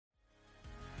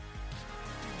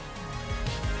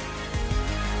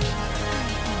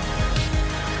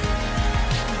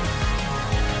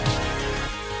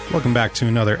Welcome back to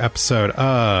another episode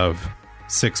of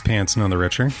Six Pants None the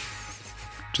Richer.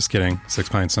 Just kidding, Six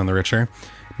Pints None the Richer.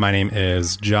 My name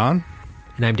is John.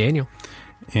 And I'm Daniel.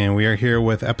 And we are here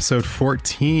with episode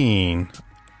 14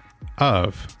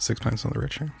 of Six Pints None the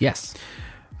Richer. Yes.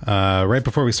 Right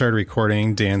before we started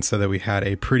recording, Dan said that we had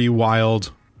a pretty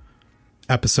wild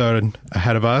episode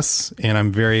ahead of us, and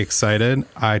I'm very excited.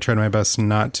 I tried my best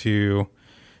not to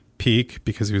peek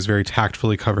because he was very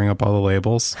tactfully covering up all the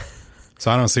labels. So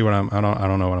I don't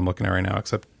know what I'm looking at right now,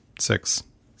 except six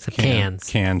cans.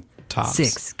 Can tops.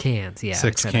 6 cans, yeah.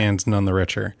 Six cans, none the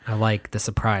richer. I like the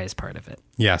surprise part of it.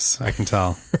 Yes, I can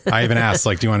tell. I even asked,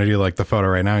 do you want to do the photo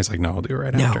right now? He's like, no, I'll do it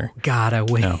right after. Gotta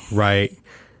wait. No, right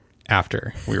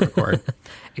after we record.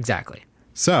 Exactly.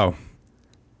 So,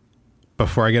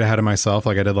 before I get ahead of myself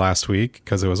like I did last week,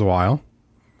 because it was a while,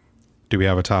 do we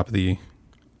have a top of the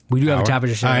We do have hour? a top of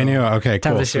the show. I knew. Okay,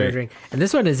 top cool. of the show drink. And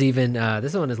this one is even,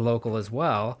 this one is local as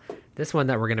well. This one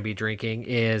that we're going to be drinking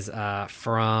is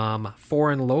from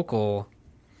Foreign Local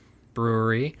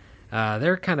Brewery.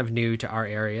 They're kind of new to our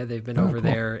area. They've been over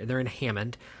there. They're in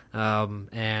Hammond.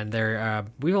 And they're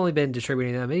we've only been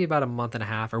distributing them maybe about a month and a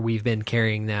half, or we've been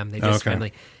carrying them. They just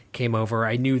finally came over.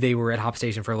 I knew they were at Hop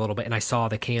Station for a little bit, and I saw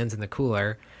the cans in the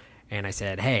cooler, and I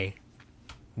said, hey,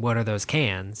 what are those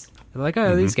cans? They're like,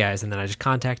 oh, these guys. And then I just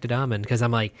contacted them, and because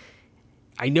I'm like,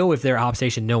 I know if they're at Hop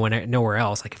Station, nowhere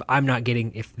else. Like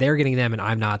if they're getting them and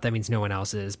I'm not, that means no one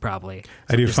else is probably. So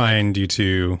I do find you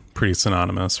two pretty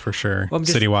synonymous for sure. Well,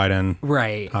 Citywide and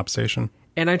right. Hop Station.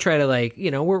 And I try to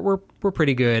we're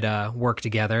pretty good work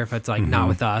together. If it's not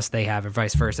with us, they have it,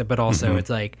 vice versa. But also it's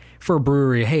like for a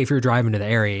brewery, hey, if you're driving to the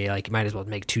area, you might as well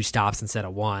make 2 stops instead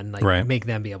of 1. Make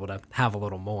them be able to have a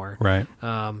little more. Right.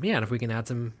 And if we can add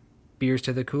some beers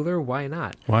to the cooler, why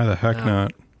not? Why the heck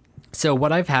not? So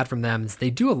what I've had from them is they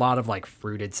do a lot of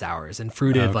fruited sours and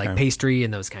fruited pastry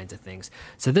and those kinds of things.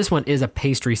 So this one is a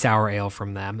pastry sour ale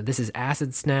from them. This is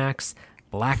Acid Snacks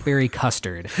Blackberry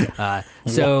Custard.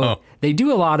 So they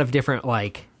do a lot of different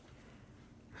where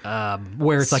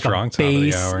it's Strong a top of the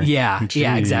base. hour. Yeah, Jeez.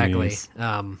 yeah, exactly.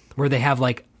 Where they have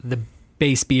the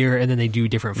base beer and then they do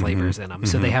different flavors in them.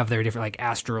 So they have their different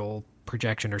astral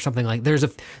projection or something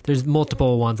there's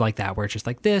multiple ones like that where it's just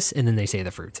like this and then they say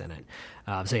the fruits in it.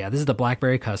 This is the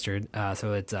Blackberry Custard.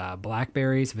 So it's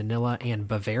blackberries, vanilla, and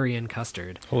Bavarian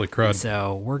custard. Holy crud.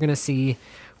 So we're gonna see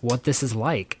what this is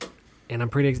like, and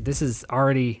this is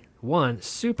already one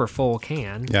super full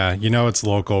can. Yeah, it's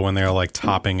local when they're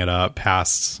topping it up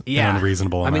past an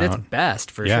unreasonable amount. I mean, it's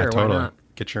best for sure. Yeah, totally. Why not?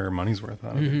 Get your money's worth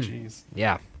out of it. Jeez.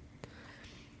 Yeah.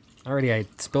 Already, I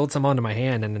spilled some onto my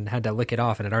hand and then had to lick it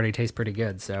off, and it already tastes pretty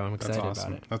good, so I'm excited That's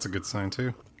awesome. about it. That's a good sign,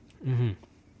 too.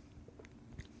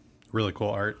 Really cool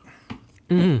art.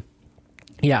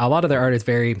 Yeah, a lot of their art is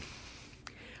very...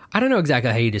 I don't know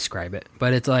exactly how you describe it,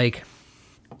 but it's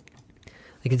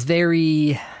it's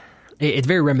very... It's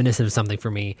very reminiscent of something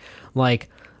for me.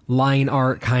 Line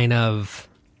art kind of...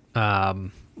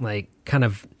 kind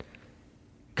of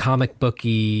comic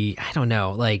booky... I don't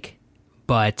know,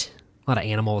 but... a lot of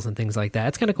animals and things like that.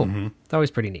 It's kind of cool. It's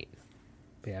always pretty neat.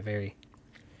 But yeah, very.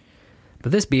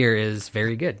 But this beer is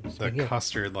very good. The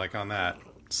custard, on that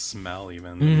smell,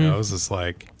 even the nose is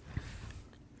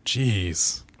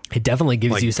geez. It definitely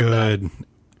gives you some good,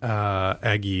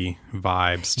 eggy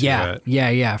vibes to it.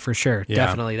 Yeah, for sure. Yeah.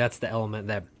 Definitely, that's the element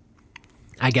that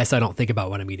I guess I don't think about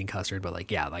when I'm eating custard, but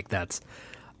that's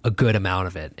a good amount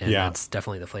of it, and that's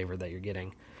definitely the flavor that you're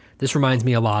getting. This reminds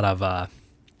me a lot of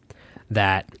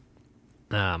that.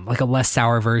 A less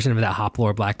sour version of that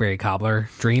Hoplar Blackberry Cobbler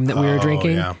Dream that we were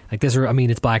drinking. Yeah.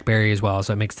 It's blackberry as well,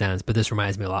 so it makes sense. But this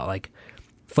reminds me a lot,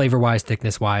 flavor-wise,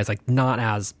 thickness-wise, not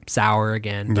as sour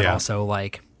again, but also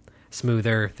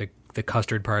smoother. The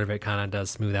custard part of it kind of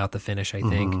does smooth out the finish, I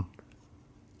think.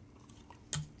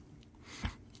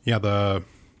 Yeah, the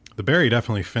berry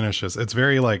definitely finishes. It's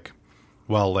very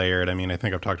well layered. I mean, I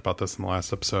think I've talked about this in the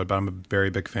last episode, but I'm a very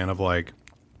big fan of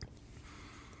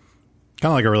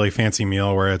kind of a really fancy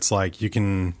meal where it's you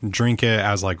can drink it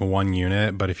as one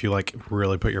unit, but if you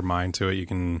really put your mind to it, you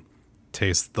can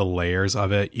taste the layers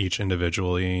of it each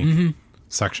individually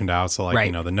sectioned out. So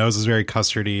the nose is very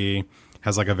custardy,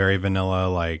 has a very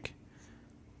vanilla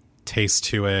taste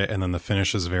to it, and then the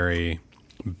finish is very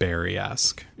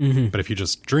berry-esque. But if you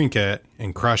just drink it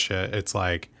and crush it, it's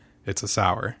it's a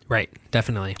sour. Right,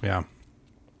 definitely. Yeah.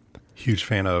 Huge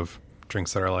fan of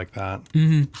drinks that are like that.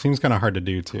 Seems kind of hard to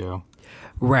do too.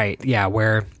 Right, yeah,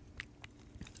 where,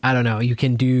 I don't know, you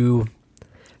can do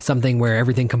something where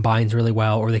everything combines really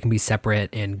well, or they can be separate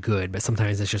and good, but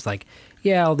sometimes it's just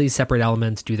all these separate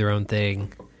elements do their own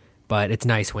thing, but it's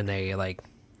nice when they,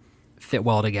 fit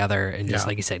well together and just,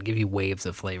 like you said, give you waves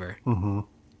of flavor.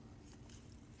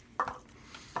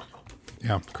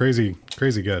 Yeah, crazy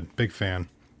good. Big fan.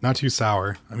 Not too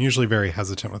sour. I'm usually very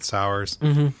hesitant with sours.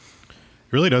 It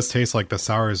really does taste like the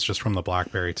sour is just from the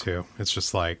blackberry too. It's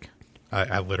just like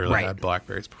I literally had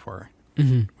blackberries before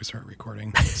we started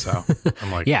recording. So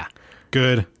I'm like,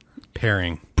 good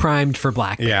pairing. Primed for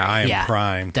blackberry. Yeah, I am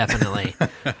primed. Definitely.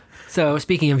 So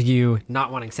speaking of you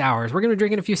not wanting sours, we're going to be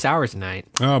drinking a few sours tonight.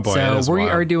 Oh boy. So we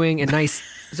are doing a nice,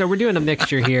 so we're doing a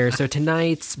mixture here. So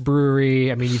tonight's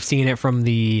brewery, I mean, you've seen it from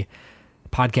the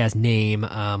podcast name,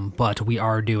 but we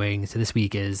are doing, so this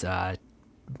week is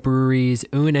breweries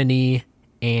Année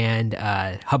and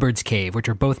Hubbard's Cave, which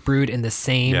are both brewed in the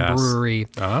same brewery.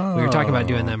 Oh. We were talking about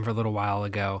doing them for a little while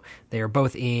ago. They are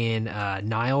both in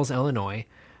Niles, Illinois.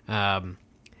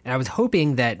 And I was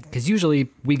hoping that, because usually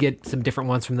we get some different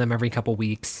ones from them every couple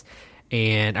weeks,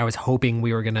 and I was hoping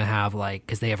we were going to have, like,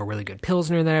 because they have a really good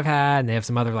Pilsner that I've had, and they have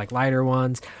some other, like, lighter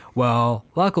ones. Well,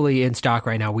 luckily in stock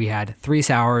right now, we had 3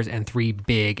 sours and 3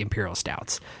 big Imperial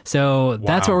Stouts. So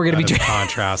that's what we're going to be drinking.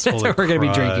 Contrast. That's what we're going to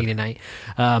be drinking tonight.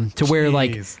 Where,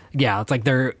 like, it's like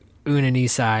their Année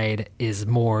side is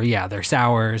more, their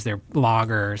sours, their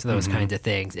lagers, those kinds of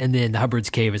things. And then the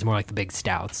Hubbard's Cave is more like the big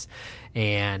stouts.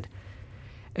 And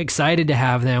excited to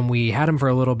have them. We had them for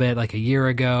a little bit, like a year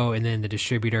ago, and then the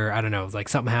distributor, I don't know, like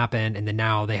something happened, and then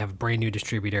now they have a brand new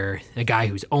distributor, a guy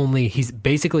who's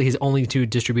his only 2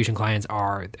 distribution clients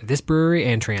are this brewery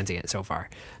and Transient so far.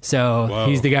 So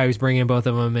he's the guy who's bringing both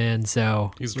of them in.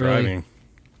 So he's driving.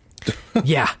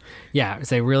 yeah.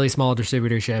 It's a really small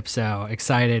distributorship. So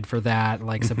excited for that,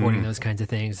 like supporting those kinds of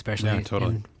things, especially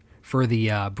for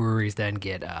the breweries then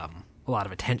get a lot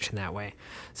of attention that way.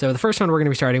 So the first one we're going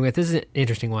to be starting with, this is an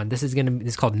interesting one. This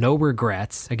is called No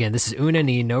Regrets. Again, this is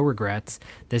Année, No Regrets.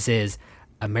 This is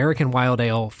American Wild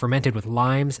Ale fermented with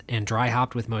limes and dry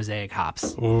hopped with mosaic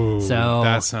hops. Ooh, so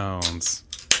that sounds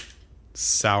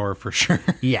sour for sure.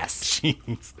 Yes.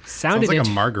 Jeez. Sounds like a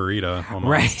margarita almost.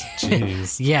 Right.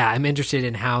 Jeez. Yeah, I'm interested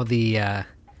in how the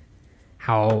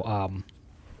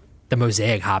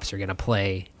mosaic hops are going to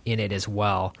play in it as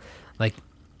well. Like,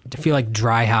 I feel like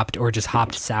dry hopped or just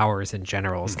hopped sours in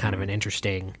general is kind of an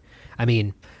interesting, I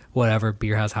mean, whatever,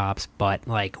 beer has hops, but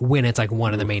like when it's like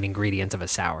one of the main ingredients of a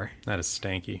sour. That is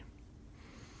stanky.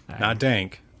 Not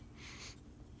dank.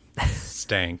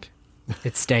 Stank.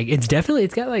 It's stank. It's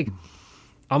got like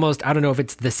almost, I don't know if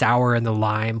it's the sour and the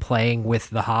lime playing with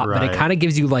the hop, but it kind of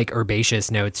gives you like herbaceous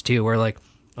notes too, or like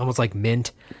almost like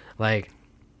mint, like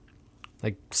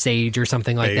sage or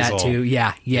something like basil. that too.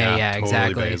 Yeah, totally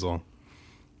exactly. Basil.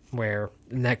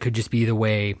 And that could just be the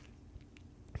way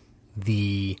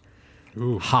the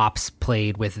hops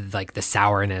played with like the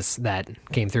sourness that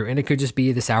came through, and it could just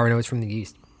be the sour notes from the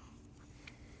yeast.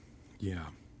 Yeah,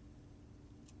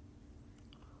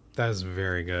 that is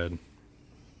very good.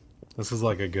 This is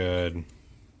like a good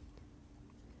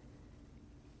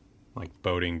like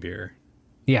boating beer.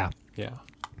 Yeah.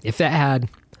 If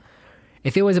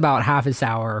it was about half as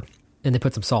sour and they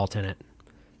put some salt in it,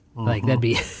 like that'd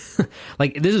be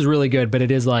like, this is really good, but it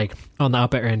is like on the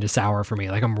upper end of sour for me.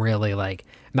 Like I'm really like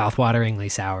mouthwateringly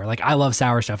sour. Like I love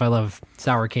sour stuff. I love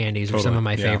sour candies, or some of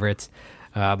my favorites.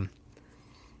 The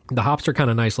hops are kind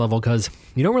of nice level because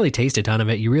you don't really taste a ton of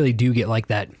it. You really do get like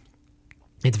that.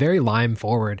 It's very lime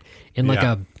forward in like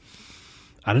a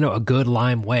good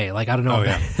lime way. Like I don't know,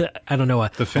 I don't know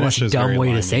the finish is dumb way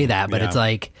limey. to say that, but it's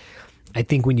like, I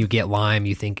think when you get lime,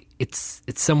 you think it's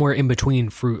somewhere in between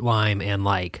fruit lime and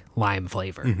like lime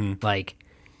flavor, like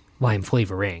lime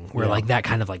flavoring, where like that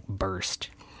kind of like burst.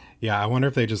 Yeah, I wonder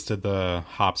if they just did the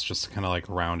hops just to kind of like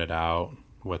round it out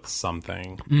with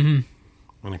something, and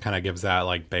it kind of gives that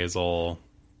like basil,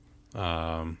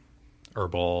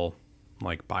 herbal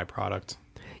like byproduct.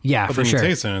 Yeah, but for then sure. You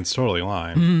taste it, and it's totally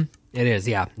lime. It is,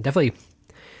 yeah, definitely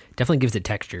gives it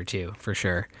texture too, for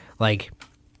sure. Like,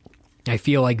 I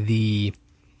feel like I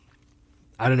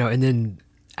don't know, and then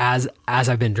as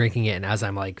I've been drinking it and as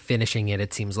I'm like finishing it,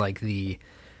 it seems like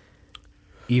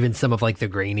even some of like the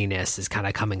graininess is kind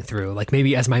of coming through. Like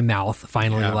maybe as my mouth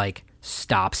finally like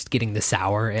stops getting the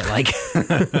sour, it like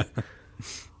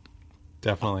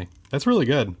Definitely. That's really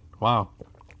good. Wow.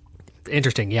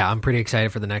 Interesting. Yeah, I'm pretty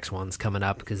excited for the next ones coming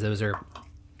up because those are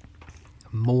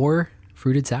more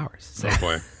fruited sours. So. Oh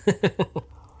boy.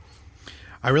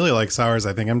 I really like sours.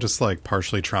 I think I'm just like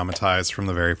partially traumatized from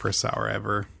the very first sour I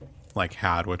ever like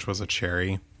had, which was a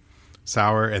cherry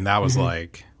sour, and that was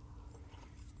like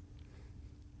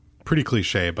pretty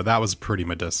cliche, but that was pretty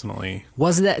medicinally.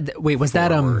 Was that was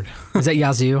that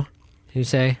Yazoo? Did you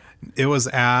say? It was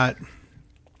at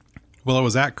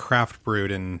Craft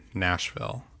Brewed in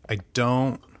Nashville. I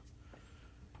don't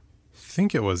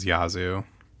think it was Yazoo.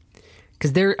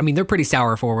 Because they're pretty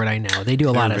sour forward. I know they do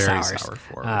a lot of very sours. Sour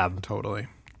forward. Totally.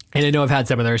 And I know I've had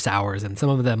some of their sours, and some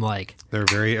of them like they're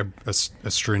very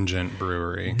astringent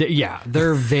brewery.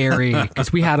 They're very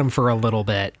because we had them for a little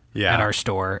bit Yeah. at our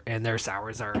store, and their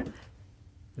sours are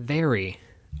very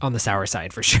on the sour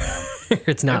side for sure.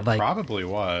 It's not like probably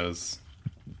was.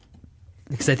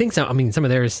 because I think some of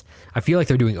theirs. I feel like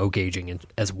they're doing oak aging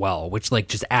as well, which like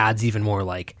just adds even more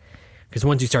like because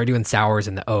once you start doing sours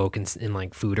in the oak and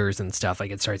like fooders and stuff,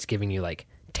 like it starts giving you like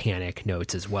tannic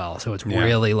notes as well. So it's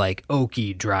really like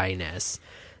oaky dryness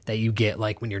that you get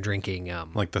like when you're drinking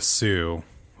like the Sioux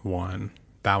one.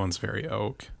 That one's very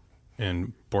oak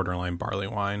and borderline barley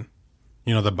wine.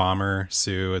 You know the Bomber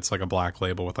Sioux, it's like a black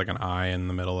label with like an eye in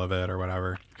the middle of it or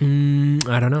whatever. I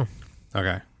don't know.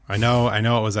 Okay. I know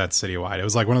it was at Citywide. It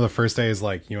was like one of the first days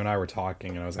like you and I were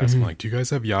talking and I was asking like, do you guys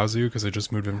have Yazoo? Because I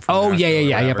just moved in from Nashville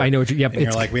Yep, I know what and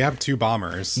you're like, we have 2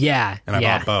 Bombers. Yeah. And I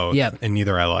bought both. Yep. And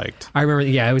neither I liked. I remember,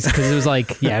 it was because it was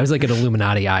like, it was like an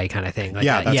Illuminati eye kind of thing. Like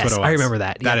yeah, that's what it was. I remember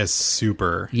that. That is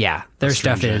super. Yeah, their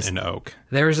stuff is in oak.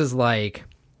 Theirs is like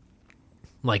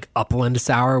Upland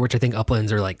sour, which I think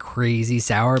Uplands are like crazy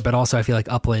sour, but also I feel like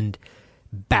Upland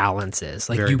balances.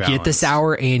 Like Very you balanced. get the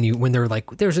sour, and you when they're like,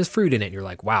 there's this fruit in it, and you're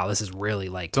like, wow, this is really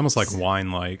like It's almost like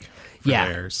wine like for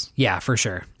theirs. Yeah, for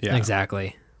sure. Yeah.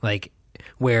 Exactly. Like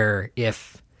where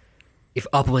if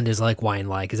Upland is like wine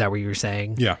like, is that what you were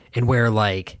saying? Yeah. And where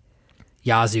like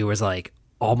Yazoo is like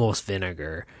almost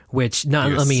vinegar, which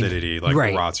not The I mean acidity like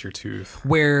right. rots your tooth.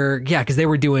 Where because they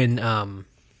were doing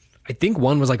I think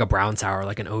one was like a brown sour,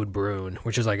 like an Ode Brune,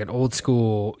 which is like an old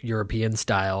school European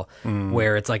style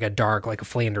where it's like a dark, like a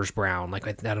Flanders brown. Like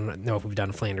I don't know if we've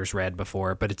done Flanders red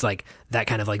before, but it's like that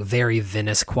kind of like very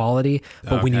vinous quality.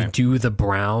 But when you do the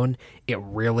brown, it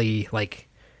really like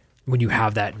when you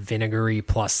have that vinegary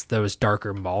plus those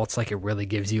darker malts, like it really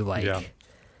gives you like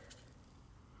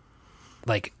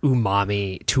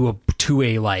umami to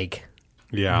a like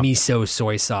miso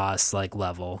soy sauce like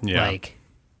level. Yeah. Like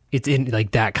it's in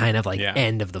like that kind of like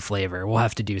end of the flavor. We'll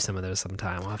have to do some of those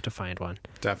sometime. We'll have to find one.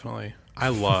 Definitely. I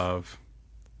love,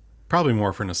 probably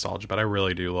more for nostalgia, but I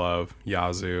really do love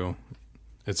Yazoo.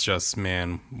 It's just,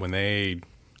 man, when they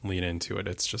lean into it,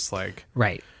 it's just like,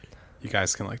 right. You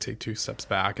guys can like take 2 steps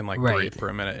back and like Right. breathe for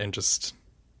a minute and just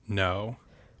know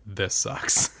this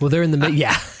sucks. Well, they're in the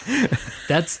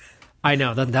I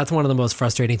know that's one of the most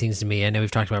frustrating things to me. I know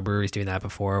we've talked about breweries doing that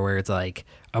before, where it's like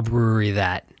a brewery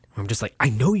that I'm just like, I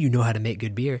know you know how to make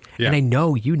good beer, and I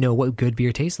know you know what good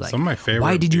beer tastes like. Some of my favorite.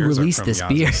 Why did you beers release are from this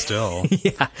Yazoo beer? Still,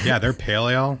 yeah, their pale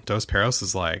ale, Dos Perros,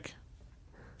 is like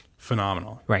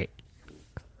phenomenal. Right.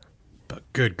 But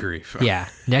good grief. Yeah.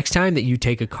 Next time that you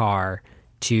take a car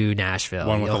to Nashville,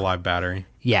 One with a live battery.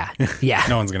 Yeah.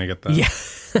 No one's gonna get that. Yeah.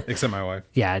 Except my wife.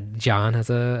 Yeah. John has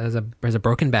a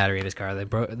broken battery in his car.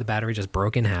 The battery just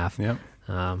broke in half. Yep.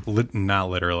 Not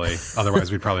literally.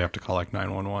 Otherwise, we'd probably have to call like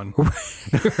 911.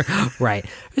 Right.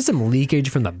 There's some leakage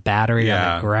from the battery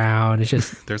on the ground. It's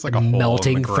just there's like a hole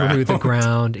melting in the ground. through the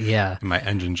ground. Yeah. My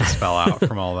engine just fell out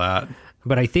from all that.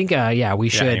 But I think, we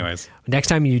should. Anyways. Next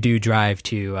time you do drive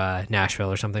to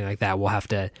Nashville or something like that, we'll have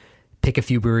to pick a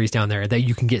few breweries down there that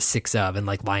you can get 6 of and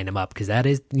like line them up, because that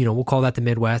is, we'll call that the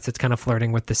Midwest. It's kind of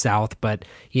flirting with the South, but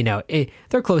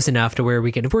they're close enough to where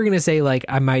we can, if we're going to say like,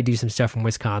 I might do some stuff from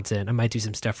Wisconsin, I might do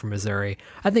some stuff from Missouri,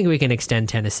 I think we can extend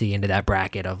Tennessee into that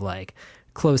bracket of like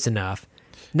close enough.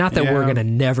 Not that we're going to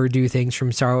never do things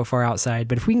from so far outside,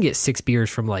 but if we can get 6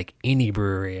 beers from like any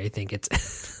brewery, I think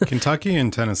it's Kentucky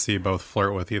and Tennessee both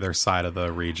flirt with either side of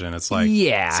the region. It's like,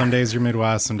 some days you're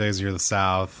Midwest, some days you're the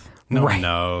South. No one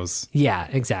knows. Yeah,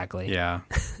 exactly. Yeah.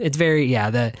 It's very,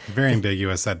 very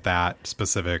ambiguous at that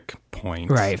specific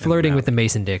point. Right. Flirting with the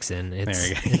Mason-Dixon.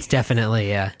 It's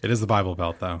definitely, It is the Bible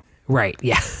Belt, though. Right.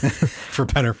 Yeah. For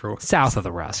better or for worse. South of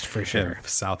the Rust, for sure. Yeah,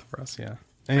 south of us, yeah.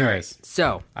 Anyways. Right.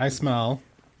 So. I smell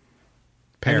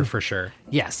pear for sure.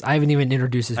 Yes. I haven't even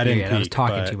introduced this beer yet. I was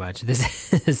talking too much.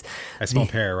 This is. I smell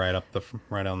pear right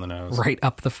on the nose. Right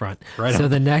up the front. Right so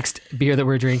up. the next beer that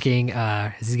we're drinking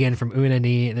is again from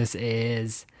Année. This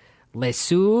is Le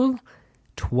Soul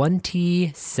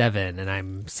 27. And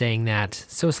I'm saying that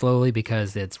so slowly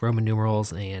because it's Roman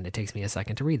numerals and it takes me a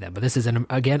second to read them. But this is,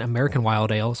 again, American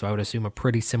Wild Ale. So I would assume a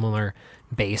pretty similar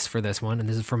base for this one. And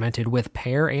this is fermented with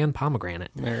pear and pomegranate.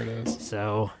 There it is.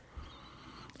 So.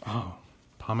 Oh.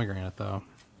 Pomegranate, though.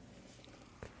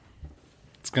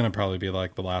 It's going to probably be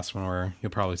like the last one where you'll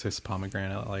probably taste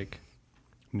pomegranate like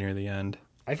near the end.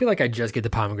 I feel like I just get the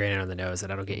pomegranate on the nose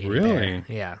and I don't get any Really? pear.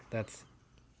 Yeah, that's...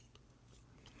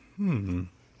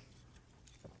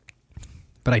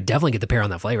 But I definitely get the pear on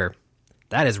that flavor.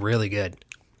 That is really good.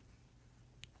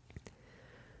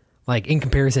 Like, in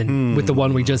comparison with the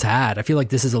one we just had, I feel like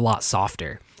this is a lot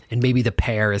softer. And maybe the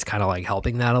pear is kind of like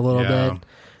helping that a little bit.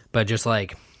 But just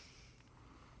like...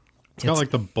 It's got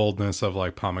like the boldness of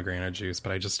like pomegranate juice,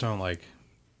 but I just don't like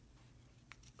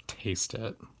taste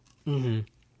it. Mm-hmm.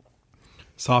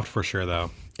 Soft for sure,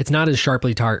 though. It's not as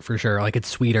sharply tart for sure. Like, it's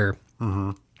sweeter.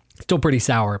 Mm-hmm. Still pretty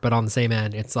sour, but on the same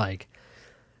end, it's like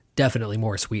definitely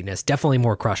more sweetness, definitely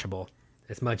more crushable.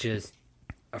 As much as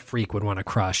a freak would want to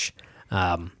crush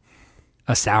a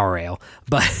sour ale,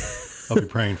 but I'll be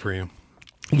praying for you.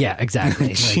 Yeah, exactly.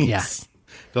 Like, yeah, I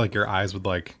feel like your eyes would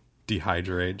like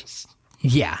dehydrate.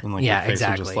 Yeah, and like yeah, your face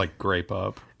exactly. would just like grape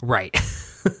up. Right.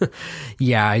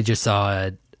 Yeah, I just saw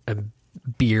a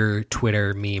beer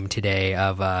Twitter meme today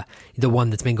of the one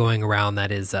that's been going around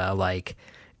that is like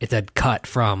it's a cut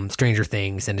from Stranger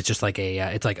Things, and it's just like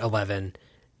it's like 11,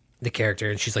 the character,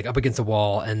 and she's like up against a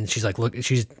wall, and she's like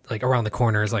she's like around the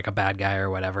corner is like a bad guy or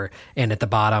whatever, and at the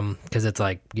bottom, because it's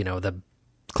like, you know, the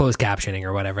closed captioning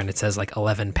or whatever, and it says like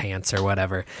 11 pants or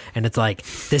whatever, and it's like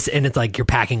this, and it's like your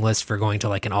packing list for going to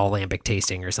like an all lambic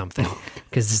tasting or something,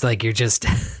 because it's like you're just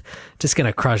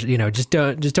gonna crush, you know, just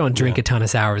don't drink a ton of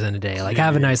sours in a day, like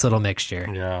have a nice little mixture.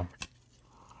 Yeah.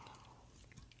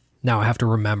 Now I have to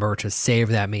remember to save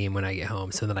that meme when I get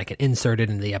home so that I can insert it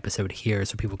into the episode here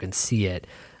so people can see it,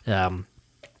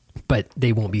 but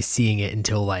they won't be seeing it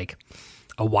until like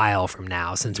a while from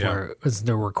now, since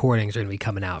the recordings are going to be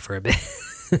coming out for a bit.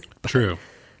 True.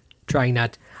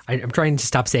 I'm trying to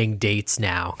stop saying dates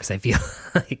now, because I feel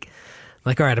like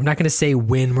all right, I'm not going to say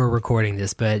when we're recording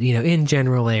this, but you know, in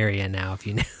general area now, if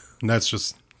you know. And that's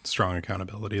just strong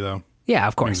accountability, though. Yeah,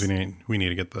 of course. We need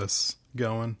to get this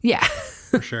going. Yeah,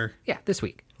 for sure. Yeah, this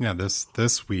week. Yeah,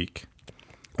 this week.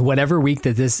 Whatever week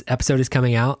that this episode is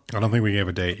coming out. I don't think we gave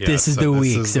a date yet. This is the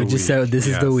week. So just so this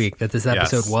is the week that this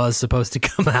episode was supposed to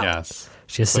come out. Yes.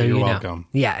 Just so you're you know. welcome.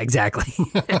 Yeah, exactly.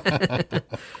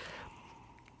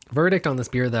 Verdict on this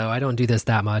beer, though. I don't do this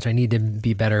that much. I need to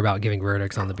be better about giving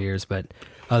verdicts on the beers, but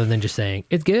other than just saying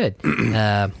it's good.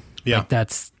 Like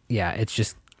that's, it's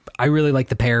just, I really like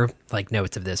the pear like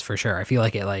notes of this for sure. I feel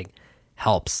like it like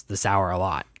helps the sour a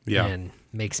lot. Yeah. And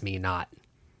makes me not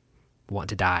want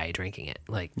to die drinking it.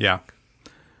 Like, yeah.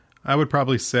 I would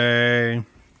probably say,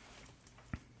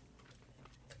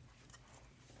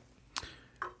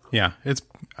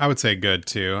 I would say good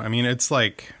too. I mean, it's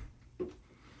like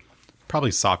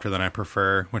probably softer than I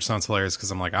prefer, which sounds hilarious because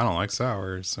I'm like, I don't like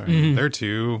sours. They're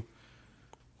too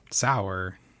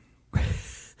sour.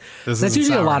 That's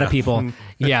usually a lot of people.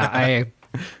 Yeah.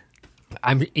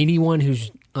 I'm anyone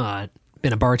who's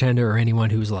been a bartender, or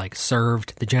anyone who's like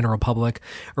served the general public,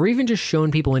 or even just shown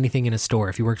people anything in a store,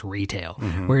 if you worked retail,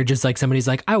 where just like somebody's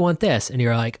like, I want this, and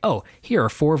you're like, oh, here are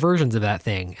 4 versions of that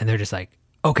thing, and they're just like,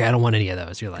 okay, I don't want any of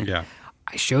those. You're like,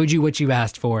 I showed you what you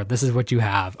asked for, this is what you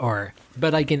have.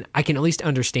 But I can at least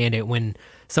understand it when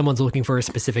someone's looking for a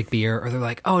specific beer, or they're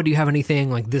like, oh, do you have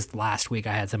anything like this? Last week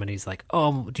I had somebody who's like,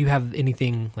 oh, do you have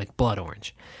anything like blood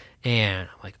orange? And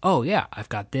I'm like, oh yeah, I've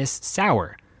got this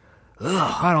sour.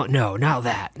 Ugh, I don't know, not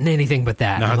that, anything but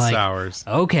that. Not like, sours.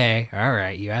 Okay, all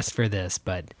right, you asked for this,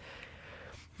 but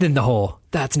then the whole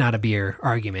that's not a beer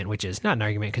argument, which is not an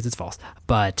argument because it's false.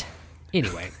 But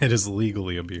anyway, it is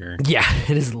legally a beer. Yeah,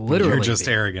 it is literally. You're just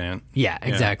arrogant. Yeah,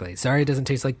 exactly. Sorry, it doesn't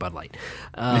taste like Bud Light.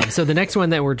 So the next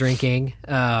one that we're drinking,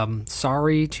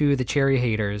 sorry to the cherry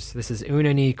haters. This is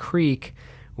Année Kriek,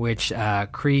 which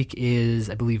Kriek is,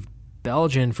 I believe,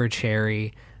 Belgian for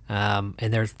cherry. And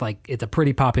there's like, it's a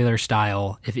pretty popular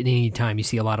style. If at any time you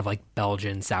see a lot of like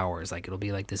Belgian sours, like it'll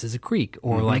be like, this is a Kriek,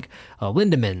 or like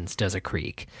Lindemans does a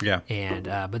Kriek. Yeah. And,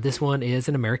 but this one is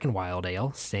an American wild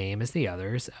ale, same as the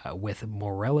others, with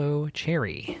Morello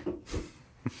cherry.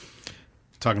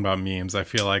 Talking about memes, I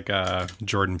feel like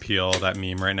Jordan Peele, that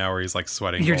meme right now where he's like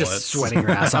sweating You're bullets. Just sweating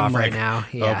your ass off right now.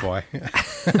 Yeah. Oh boy.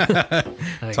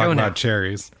 Like, Talking about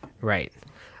cherries. Right.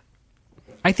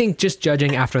 I think just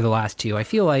judging after the last two, I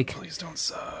feel like... Please don't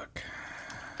suck.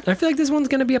 I feel like this one's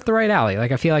going to be up the right alley.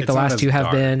 Like, I feel like the last two have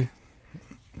been...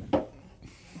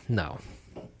 No,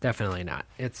 definitely not.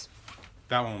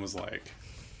 That one was like...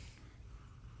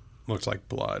 Looked like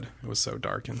blood. It was so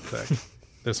dark and thick.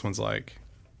 This one's like...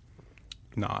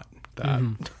 Not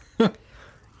that.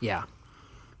 Yeah.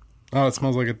 Oh, it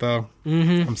smells like it though.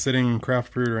 I'm sitting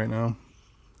craft brewed right now.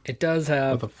 It does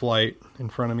have... With a flight in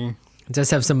front of me. It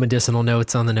does have some medicinal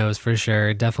notes on the nose for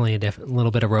sure. Definitely a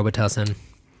little bit of Robitussin.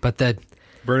 But the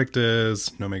verdict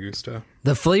is no me gusta.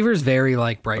 The flavor's very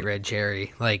like bright red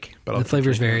cherry. Like the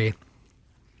flavor's very...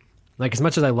 Like as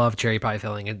much as I love cherry pie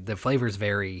filling, the flavor's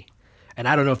very... And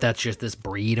I don't know if that's just this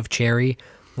breed of cherry,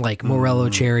 like Morello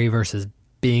cherry versus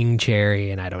Bing cherry,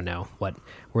 and I don't know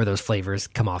where those flavors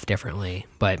come off differently,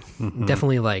 but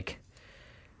definitely like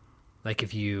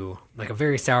if you like a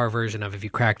very sour version of if you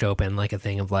cracked open like a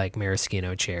thing of like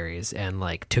maraschino cherries and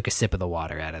like took a sip of the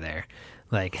water out of there,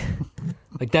 like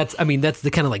that's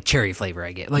the kind of like cherry flavor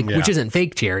I get, like which isn't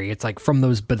fake cherry, it's like from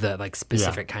those but the like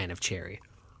specific kind of cherry.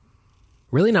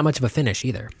 Really not much of a finish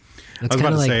either. It's I was about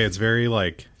to say it's very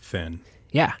like thin.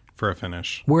 Yeah, for a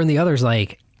finish. Where in the others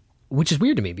like. Which is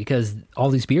weird to me because all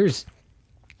these beers,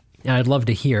 and I'd love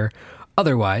to hear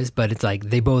otherwise, but it's like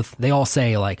they all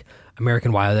say like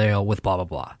American Wild Ale with blah, blah,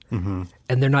 blah. Mm-hmm.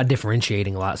 And they're not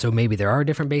differentiating a lot. So maybe there are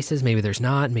different bases. Maybe there's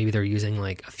not. Maybe they're using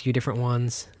like a few different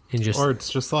ones. Or it's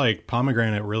just like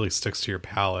pomegranate really sticks to your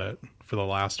palate for the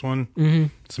last one. Mm-hmm.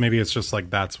 So maybe it's just like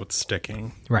that's what's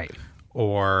sticking. Right.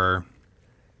 Or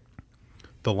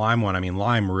the lime one. I mean,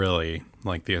 lime really,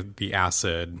 like the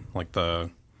acid, like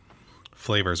the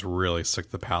flavors really stick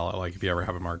to the palate. Like if you ever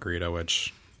have a margarita,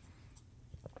 which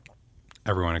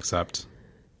everyone except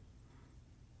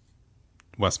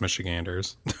West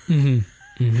Michiganders, I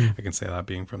can say that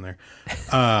being from there.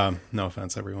 No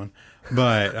offense, everyone,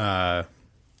 but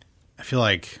I feel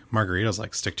like margaritas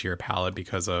like stick to your palate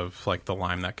because of like the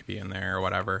lime that could be in there or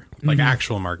whatever. Like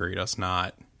actual margaritas,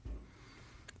 not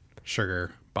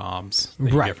sugar bombs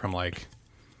that you get from like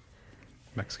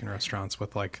Mexican restaurants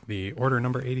with like the order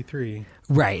number 83.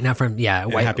 Right. Not from,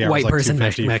 white person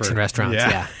Mexican restaurants.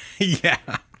 Yeah.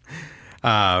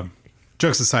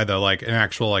 Jokes aside though, like an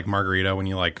actual like margarita, when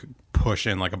you like push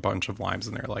in like a bunch of limes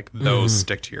in there, like those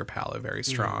stick to your palate very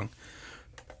strong.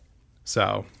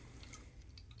 So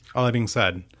all that being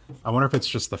said, I wonder if it's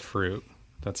just the fruit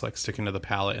that's like sticking to the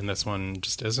palate and this one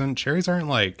just isn't. Cherries aren't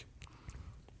like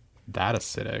that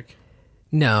acidic.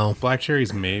 No. Black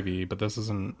cherries maybe, but this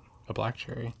isn't a black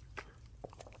cherry.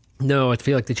 No, I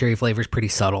feel like the cherry flavor is pretty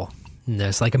subtle. And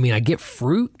it's like, I mean, I get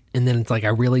fruit, and then it's like I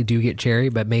really do get cherry,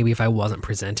 but maybe if I wasn't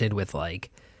presented with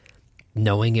like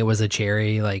knowing it was a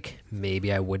cherry, like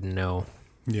maybe I wouldn't know.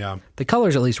 Yeah. The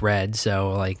color's at least red,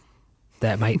 so like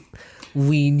that might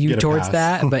lean you towards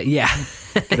that, but yeah.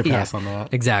 Get a pass on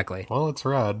that. Exactly. Well, it's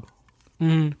red.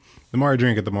 The more I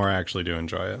drink it, the more I actually do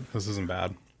enjoy it. This isn't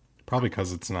bad. Probably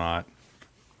because it's not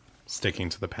sticking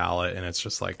to the palate and it's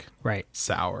just like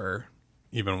sour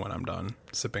even when I'm done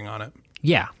sipping on it.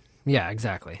 Yeah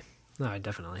exactly. No,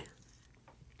 definitely.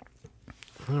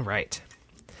 All right,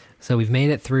 so we've made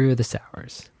it through the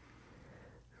sours.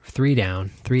 3 down,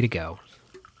 3 to go.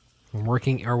 We're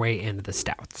working our way into the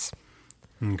stouts.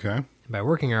 Okay. And by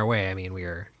working our way, I mean we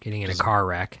are getting in a car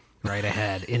wreck right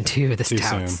ahead into the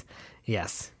stouts. Soon.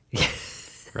 Yes.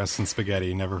 Rest in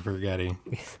spaghetti, never forgetty.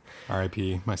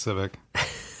 R.I.P. my Civic.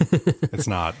 It's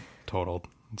not totaled.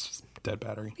 It's just dead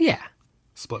battery. Yeah.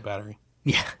 Split battery.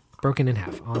 Yeah. Broken in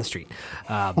half on the street.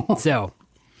 So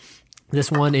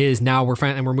this one is now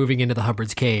we're moving into the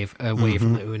Hubbard's Cave away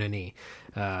from the Année.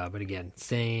 But again,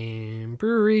 same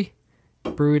brewery,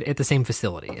 brewed at the same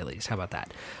facility at least. How about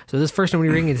that? So this first one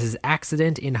we're reading is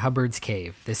Accident in Hubbard's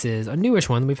Cave. This is a newish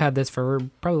one. We've had this for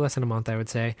probably less than a month, I would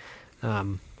say.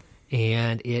 And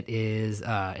it is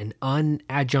an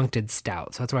unadjuncted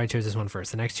stout. So that's why I chose this one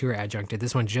first. The next two are adjuncted.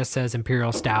 This one just says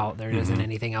Imperial Stout. There isn't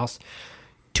anything else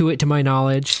to it, to my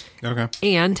knowledge. Okay.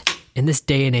 And in this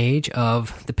day and age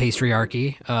of the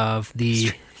patriarchy of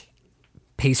the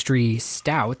pastry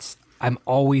stouts, I'm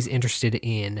always interested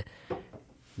in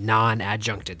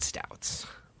non-adjuncted stouts.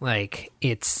 Like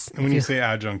it's... And when you say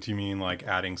adjunct, you mean like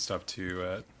adding stuff to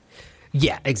it?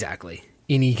 Yeah, exactly.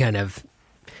 Any kind of...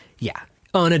 Yeah.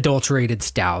 Unadulterated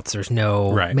stouts. There's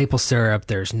no maple syrup.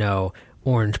 There's no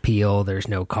orange peel. There's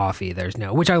no coffee. There's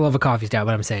no... Which I love a coffee stout,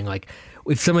 but I'm saying like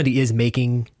if somebody is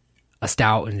making a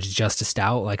stout and it's just a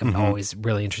stout, like I'm always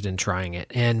really interested in trying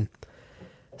it. And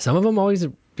some of them always...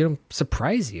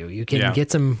 surprise you. You can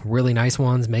get some really nice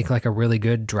ones, make like a really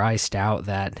good dry stout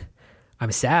that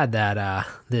I'm sad that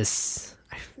this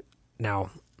now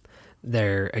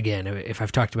there again, if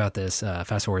I've talked about this,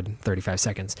 fast forward 35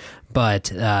 seconds, but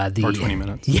the or 20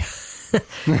 minutes.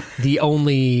 Yeah. The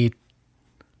only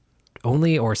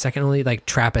or second only like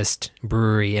Trappist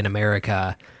brewery in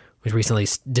America was recently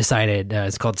decided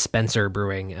it's called Spencer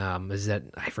Brewing. Is that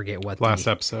I forget what last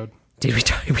episode. Did we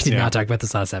talk? We did not talk about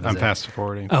this last episode. I'm fast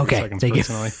forwarding. Okay, thank you.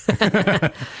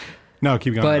 No,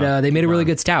 keep going. But they made a really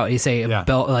good stout. You say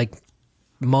like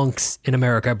monks in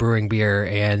America brewing beer,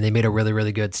 and they made a really,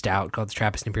 really good stout called the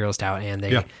Trappist Imperial Stout, and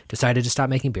they decided to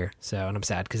stop making beer. So, and I'm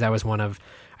sad because that was one of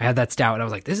I had that stout, and I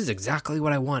was like, this is exactly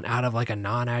what I want out of like a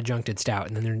non-adjuncted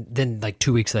stout. And then like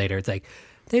 2 weeks later, it's like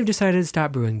they've decided to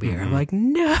stop brewing beer. I'm like,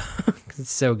 no, because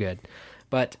It's so good.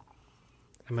 But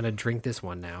I'm going to drink this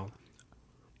one now.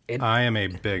 I am a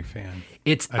big fan.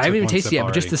 I haven't even tasted it yet,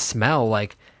 but just the smell,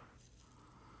 like,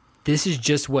 this is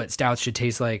just what stouts should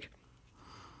taste like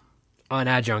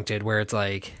unadjuncted, where it's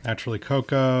like naturally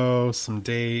cocoa, some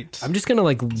date. I'm just gonna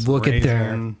like look at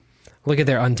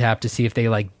their Untapped to see if they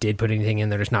like did put anything in.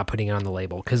 They're just not putting it on the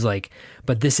label because like,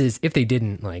 but this is, if they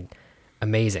didn't, like,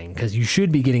 amazing, because you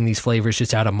should be getting these flavors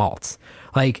just out of malts.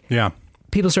 Like, yeah,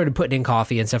 people started putting in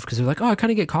coffee and stuff because they're like, oh, I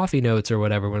kind of get coffee notes or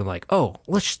whatever. When I'm like, oh,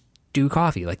 let's do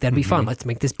coffee, like that'd be fun. Let's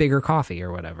make this bigger coffee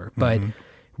or whatever. But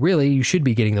really, you should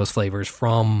be getting those flavors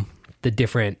from the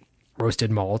different roasted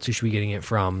malts. You should be getting it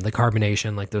from the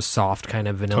carbonation, like those soft kind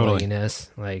of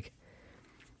vanilla-iness. Like,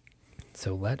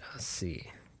 so let us see.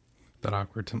 That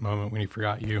awkward moment when you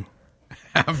forgot you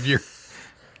have your...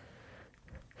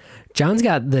 John's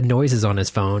got the noises on his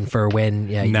phone for when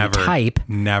you type.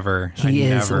 Never. He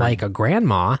is like a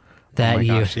grandma. That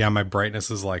gosh, yeah, my brightness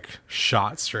is like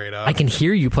shot straight up. I can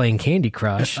hear you playing Candy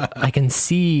Crush. I can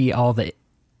see all the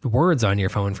words on your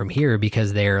phone from here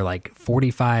because they're like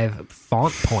 45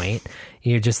 font point.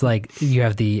 You're just like, you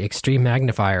have the extreme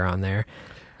magnifier on there.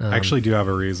 I actually do have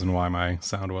a reason why my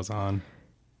sound was on.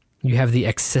 You have the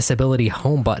accessibility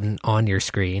home button on your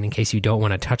screen in case you don't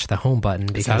want to touch the home button.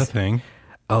 Because, is that a thing?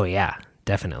 Oh yeah,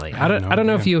 definitely. I don't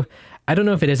know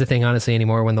if it is a thing honestly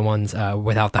anymore when the ones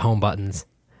without the home buttons.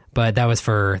 But that was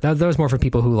more for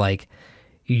people who like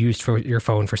you used for your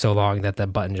phone for so long that the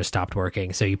button just stopped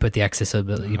working. So you put the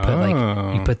accessibility, you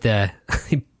put the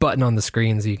button on the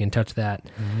screen so you can touch that.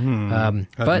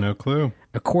 But no clue.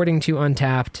 According to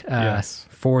Untapped,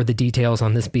 for the details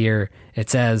on this beer, it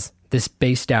says this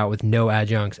base stout with no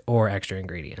adjuncts or extra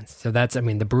ingredients. So that's, I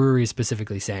mean, the brewery is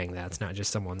specifically saying that. It's not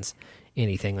just someone's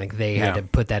anything. Like they had to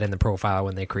put that in the profile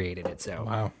when they created it. So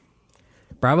wow.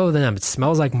 Bravo to them. It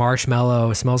smells like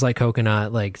marshmallow. It smells like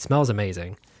coconut. Like, smells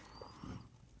amazing.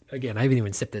 Again, I haven't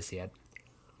even sipped this yet.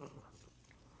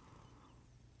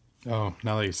 Oh,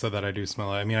 now that you said that, I do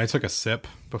smell it. I mean, I took a sip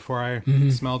before I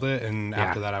smelled it, and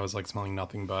after that, I was like smelling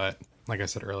nothing but, like I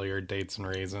said earlier, dates and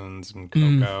raisins and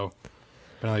cocoa.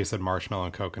 But now that you said marshmallow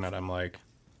and coconut, I'm like,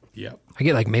 yep. I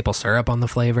get like maple syrup on the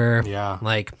flavor. Yeah.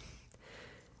 Like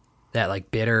that,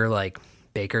 like bitter, like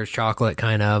baker's chocolate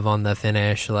kind of on the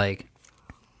finish. Like,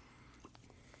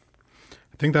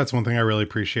 I think that's one thing I really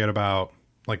appreciate about,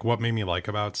 like, what made me like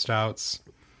about stouts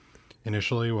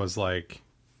initially was, like,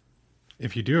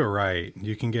 if you do it right,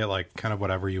 you can get, like, kind of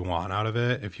whatever you want out of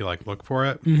it if you, like, look for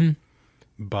it.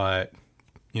 But,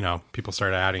 you know, people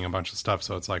started adding a bunch of stuff,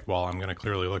 so it's like, well, I'm going to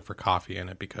clearly look for coffee in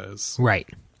it because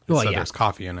there's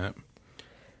coffee in it.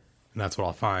 And that's what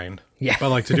I'll find. Yeah.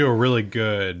 But, like, to do a really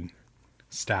good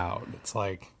stout, it's,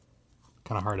 like,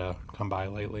 kind of hard to come by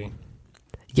lately.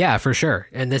 Yeah, for sure.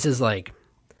 And this is, like...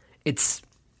 It's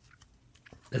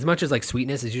as much as like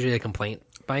sweetness is usually a complaint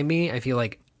by me. I feel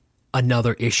like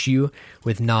another issue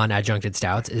with non-adjuncted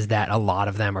stouts is that a lot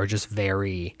of them are just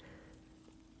very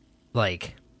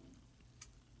like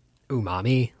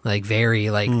umami, like very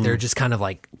like they're just kind of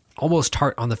like almost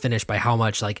tart on the finish by how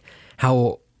much like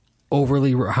how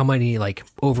many like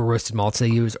over roasted malts they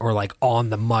use, or like on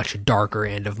the much darker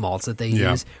end of malts that they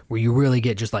use, where you really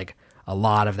get just like a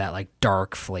lot of that like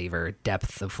dark flavor,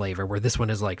 depth of flavor, where this one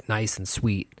is like nice and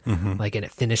sweet, like, and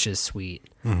it finishes sweet,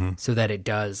 so that it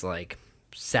does like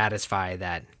satisfy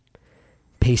that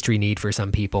pastry need for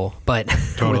some people, but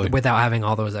totally. without having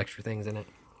all those extra things in it.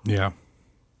 Yeah.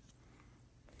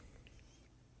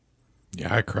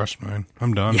 Yeah, I crushed mine.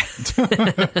 I'm done.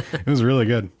 It was really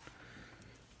good.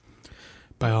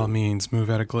 By all means, move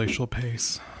at a glacial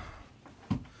pace.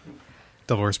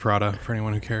 Devil Wears Prada, for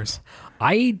anyone who cares.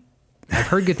 I've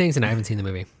heard good things and I haven't seen the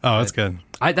movie. Oh, that's good.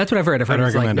 That's what I've heard. I've heard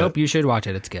it's like, nope, you should watch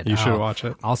it. It's good. You should watch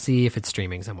it. I'll see if it's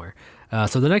streaming somewhere.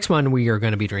 So the next one we are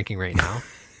going to be drinking right now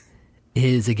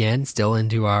is, again, still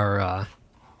into our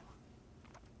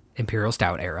Imperial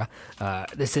Stout era.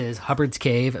 This is Hubbard's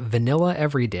Cave Vanilla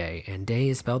Everyday, and day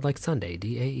is spelled like Sunday,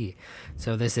 D-A-E.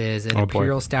 So this is an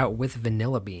Imperial Stout with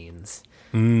vanilla beans.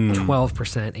 12%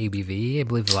 ABV. I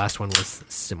believe the last one was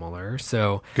similar.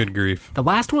 So good grief. The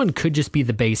last one could just be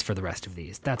the base for the rest of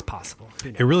these. That's possible.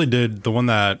 It really did. The one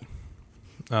that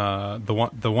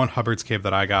the one Hubbard's Cave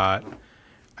that I got,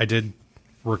 I did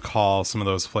recall some of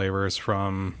those flavors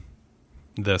from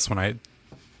this when I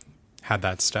had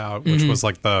that stout, which was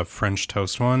like the French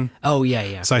toast one. Oh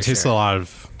yeah. So I tasted a lot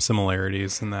of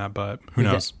similarities in that, but who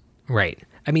knows? Right.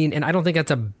 I mean, and I don't think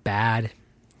that's a bad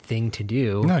thing to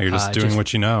do. No, you're just doing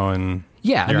what you know, and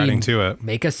you're adding to it.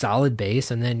 Make a solid base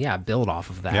and then build off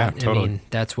of that. Yeah, totally. I mean,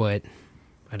 that's what,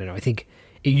 I don't know, I think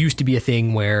it used to be a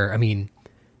thing where, I mean,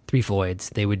 Three Floyds,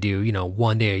 they would do,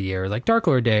 one day a year, like Dark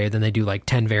Lord Day, then they do like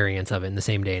 10 variants of it in the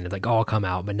same day, and it like all come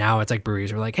out. But now it's like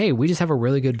breweries are like, hey, we just have a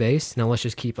really good base. Now let's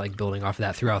just keep like building off of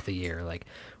that throughout the year. Like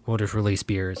we'll just release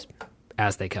beers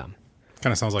as they come.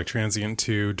 Kind of sounds like Transient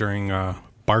 2 during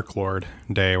Bark Lord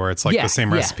Day, where it's like the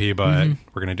same recipe, but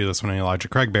we're going to do this one in Elijah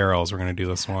Craig barrels. We're going to do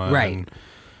this one. Right. And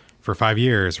for 5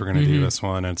 years, we're going to do this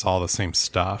one, and it's all the same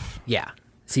stuff. Yeah.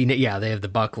 See, yeah, they have the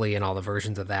Buckley and all the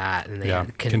versions of that, and they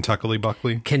have Kentucky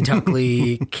Buckley,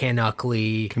 Canuckley,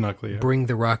 Bring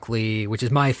the Ruckley, which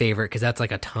is my favorite because that's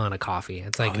like a ton of coffee.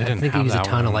 It's like I think they use a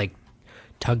ton of like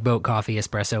tugboat coffee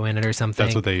espresso in it or something.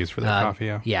 That's what they use for their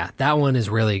coffee. Yeah, that one is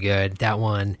really good. That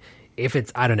one, if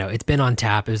it's I don't know, it's been on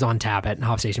tap. It was on tap at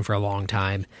Hop Station for a long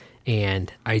time, and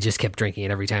I just kept drinking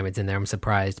it every time it's in there. I'm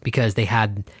surprised because they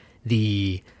had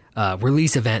the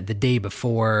release event the day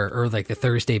before, or like the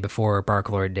Thursday before Bark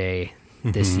Lord Day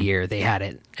this year. They had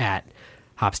it at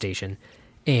Hop Station,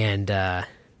 and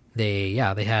they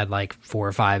had like 4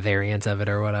 or 5 variants of it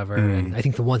or whatever. And I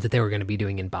think the ones that they were going to be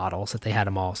doing in bottles, that they had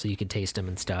them all so you could taste them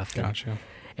and stuff. Gotcha.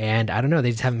 And I don't know,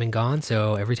 they just haven't been gone.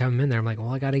 So every time I'm in there, I'm like, well,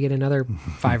 I got to get another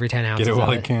 5 or 10 ounces. Get it while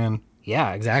I can.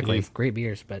 Yeah, exactly. Jeez. Great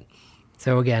beers, but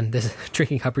so again, this is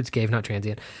drinking Hubbard's Cave, not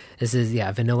Transient. This is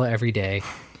vanilla every day.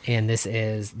 And this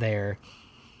is their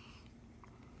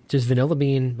just vanilla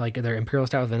bean, like their Imperial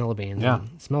Stout with vanilla beans. Yeah.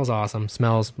 It smells awesome.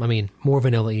 Smells, more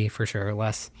vanilla-y for sure.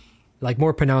 Less, like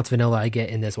more pronounced vanilla I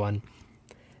get in this one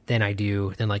than I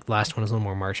do. Then like the last one is a little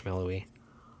more marshmallowy.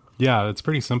 Yeah, it's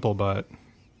pretty simple, but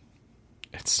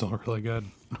it's still really good.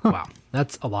 Wow.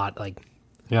 That's a lot. Like,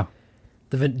 yeah.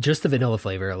 Just the vanilla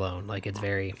flavor alone. Like it's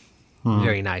very,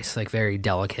 very nice. Like very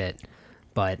delicate,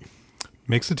 but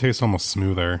makes it taste almost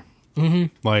smoother.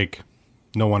 Like,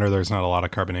 no wonder there's not a lot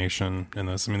of carbonation in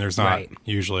this. I mean, there's not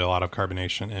usually a lot of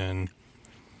carbonation in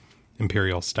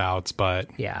Imperial Stouts, but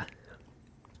yeah,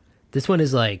 this one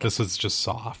is like, this is just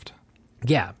soft.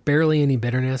 Yeah, barely any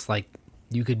bitterness. Like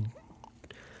you could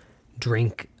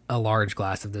drink a large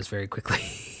glass of this very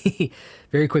quickly,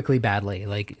 badly.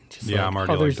 Like, just I'm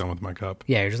already done with my cup.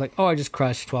 Yeah, you're just like, I just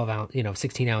crushed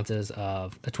 16 ounces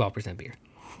of a 12% beer.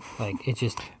 Like it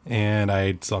just, and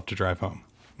I still have to drive home.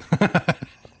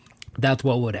 That's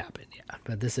what would happen. Yeah,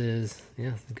 but this is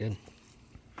good.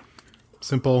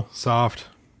 Simple, soft,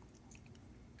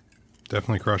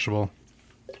 definitely crushable.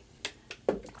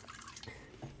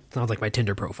 Sounds like my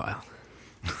Tinder profile.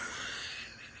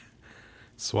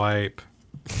 Swipe.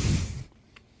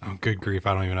 Oh, good grief!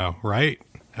 I don't even know. Right?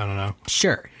 I don't know.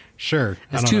 Sure.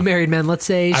 As 2 married men, let's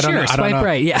say sure. Swipe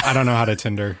right. Yeah. I don't know how to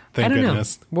Tinder. Thank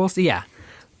goodness. We'll see. Yeah.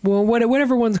 Well,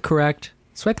 whatever one's correct.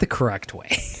 Swipe the correct way.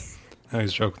 I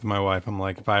always joke with my wife. I'm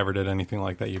like, if I ever did anything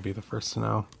like that, you'd be the first to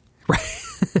know. Right.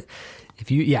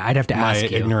 I'd have to ask you.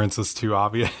 My ignorance is too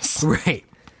obvious. Right.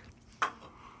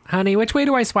 Honey, which way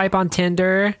do I swipe on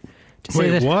Tinder?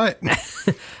 Wait, what?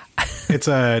 It's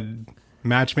a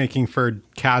matchmaking for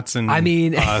cats and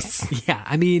us. Yeah,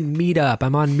 Meetup.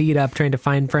 I'm on Meetup trying to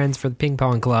find friends for the ping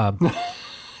pong club.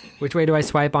 Which way do I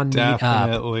swipe on Meetup?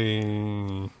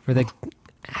 Definitely. For the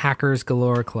Hackers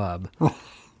Galore Club.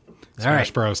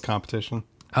 Smash Bros competition.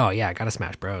 Oh, yeah, gotta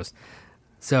Smash Bros.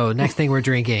 So, next thing we're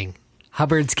drinking,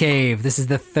 Hubbard's Cave. This is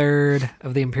the third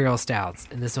of the Imperial Stouts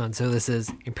in this one. So, this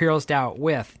is Imperial Stout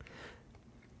with,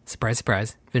 surprise,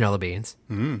 surprise, vanilla beans.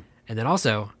 And then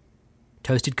also,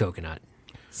 toasted coconut.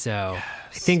 So, yes.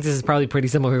 I think this is probably pretty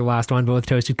similar to the last one, but with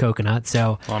toasted coconut.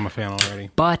 So, well, I'm a fan already.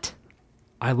 But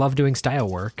I love doing style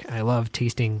work. I love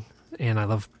tasting, and I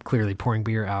love clearly pouring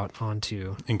beer out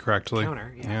onto incorrectly. The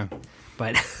counter. Yeah.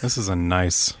 But this is a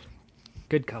nice,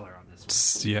 good color on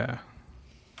this one. Yeah.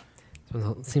 This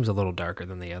one seems a little darker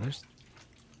than the others.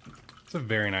 It's a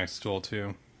very nice stool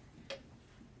too.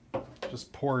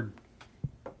 Just poured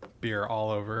beer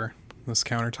all over this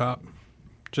countertop.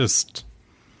 Just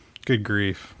good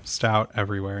grief. Stout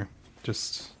everywhere.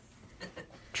 Just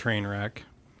train wreck.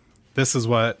 This is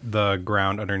what the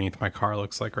ground underneath my car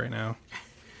looks like right now.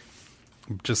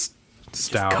 Just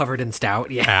stout. Just covered in stout,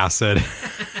 yeah. Acid.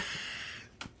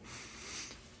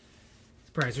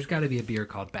 Surprise, there's got to be a beer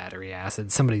called Battery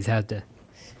Acid. Somebody's had to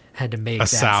make a that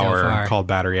sour so far. Called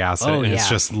Battery Acid. And it's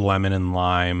just lemon and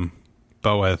lime,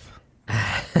 but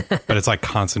it's like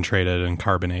concentrated and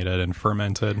carbonated and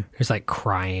fermented. There's like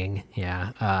crying,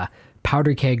 yeah.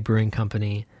 Powder Keg Brewing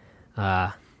Company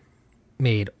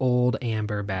made Old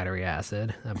Amber Battery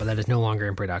Acid, but that is no longer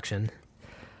in production.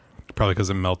 Probably because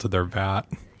it melted their vat.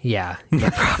 Yeah,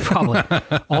 probably.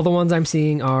 All the ones I'm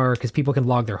seeing are because people can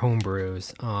log their home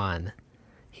brews on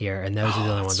here, and those are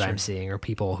the only ones I'm seeing are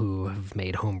people who have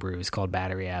made home brews called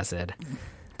Battery Acid.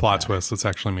 Plot twist, it's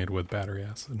actually made with battery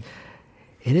acid.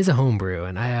 It is a homebrew,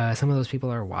 and some of those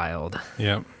people are wild.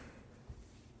 Yep.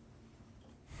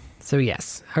 So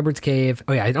yes, Hubbard's Cave.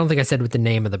 Oh yeah, I don't think I said what the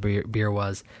name of the beer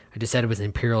was. I just said it was an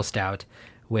Imperial Stout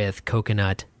with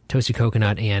coconut, toasted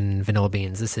coconut, and vanilla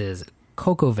beans. This is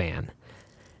Coq au Vin,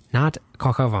 not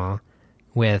Coq au Vin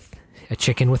with a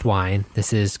chicken with wine.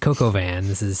 This is Coq au Vin.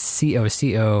 This is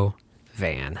COCO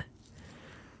Van.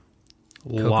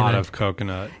 A lot of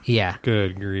coconut. Yeah.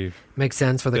 Good grief. Makes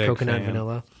sense for the Big coconut fan.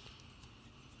 vanilla.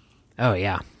 Oh,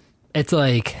 yeah. It's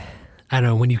like, I don't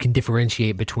know, when you can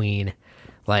differentiate between,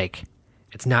 like,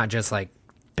 it's not just like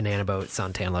banana boat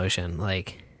suntan lotion.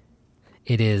 Like,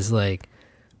 it is like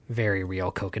very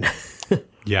real coconut.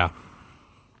 Yeah.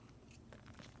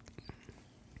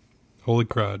 Holy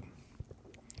crud.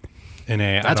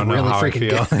 Année, I don't know how I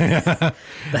feel.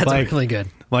 That's like, really good.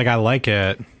 Like, I like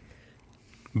it,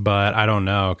 but I don't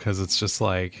know, because it's just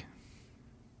like,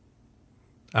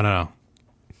 I don't know.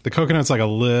 The coconut's like a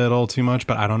little too much,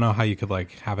 but I don't know how you could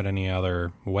like have it any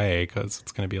other way, because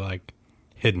it's going to be like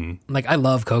hidden. Like, I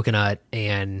love coconut,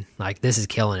 and like this is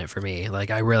killing it for me. Like,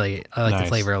 I like the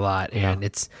flavor a lot, and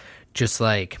it's just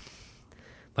like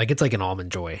it's like an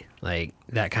almond joy, like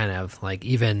that kind of, like,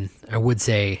 even I would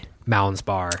say Mounds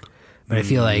Bar, but I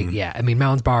feel like, I mean,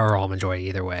 Mounds Bar or almond joy,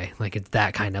 either way, like it's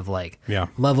that kind of like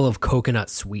level of coconut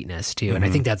sweetness too. And I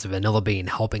think that's vanilla bean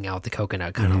helping out the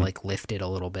coconut, kind of like lift it a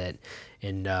little bit,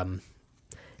 and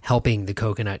helping the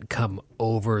coconut come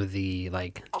over the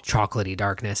like chocolatey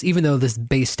darkness. Even though this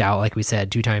base stout, like we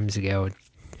said 2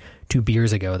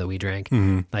 beers ago that we drank,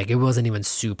 like it wasn't even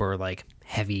super like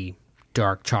heavy,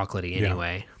 dark chocolatey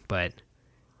anyway, but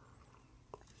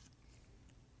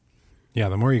yeah,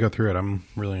 the more you go through it, I'm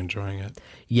really enjoying it.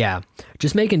 Yeah,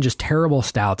 just making just terrible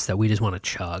stouts that we just want to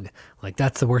chug. Like,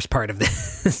 that's the worst part of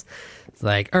this. It's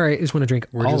like, all right, I just want to drink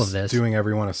all of this. Doing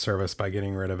everyone a service by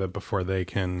getting rid of it before they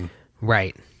can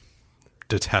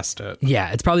detest it.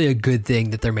 Yeah, it's probably a good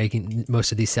thing that they're making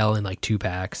most of these sell in like 2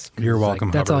 packs. You're welcome,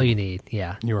 like, that's Hubbard. all you need.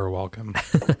 Yeah. You are welcome.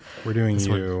 We're doing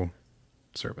you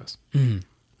service.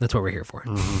 That's what we're here for.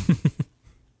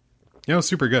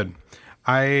 Super good.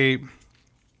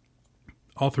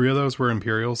 All 3 of those were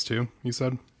Imperials too, you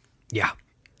said? Yeah.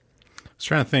 I was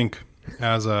trying to think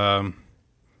as I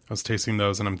was tasting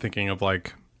those, and I'm thinking of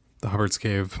like the Hubbard's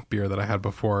Cave beer that I had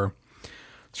before. I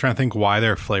was trying to think why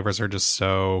their flavors are just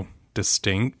so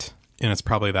distinct, and it's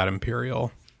probably that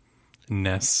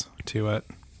Imperial-ness to it.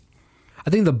 I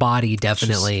think the body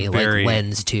definitely like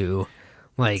lends to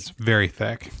like, it's very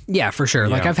thick. Yeah, for sure.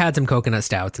 Yeah. Like, I've had some coconut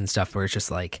stouts and stuff where it's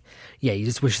just like, yeah, you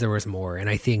just wish there was more. And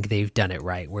I think they've done it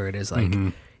right, where it is like,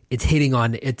 it's hitting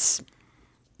on, it's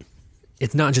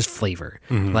not just flavor.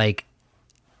 Like,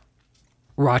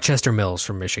 Rochester Mills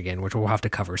from Michigan, which we'll have to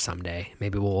cover someday.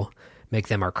 Maybe we'll make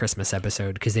them our Christmas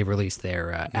episode, because they released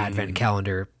their advent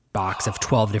calendar box of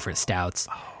 12 different stouts.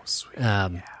 Oh, sweet.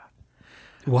 I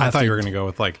thought you were going to go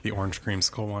with like the orange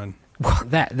creamsicle one. Well,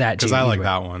 that because I like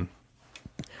that one.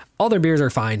 All their beers are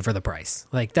fine for the price.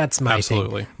 Like, that's my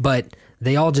thing. But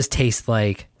they all just taste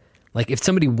like if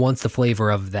somebody wants the flavor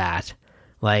of that,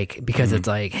 like, because it's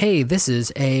like, hey, this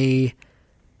is a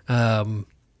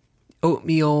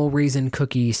oatmeal raisin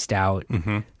cookie stout,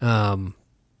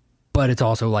 but it's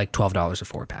also like $12 a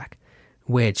 4-pack,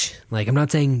 which, like, I'm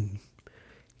not saying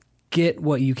get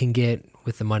what you can get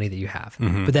with the money that you have.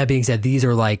 But that being said, these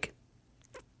are like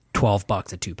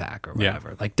 $12 a 2-pack or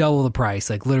whatever, like double the price,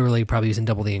 like literally probably using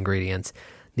double the ingredients.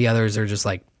 The others are just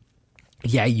like,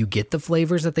 yeah, you get the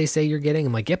flavors that they say you're getting.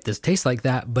 I'm like, yep, this tastes like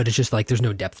that, but it's just like, there's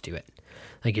no depth to it.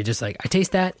 Like, you're just like, I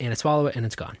taste that and I swallow it and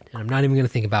it's gone. And I'm not even going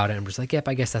to think about it. I'm just like, yep,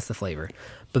 I guess that's the flavor.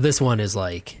 But this one is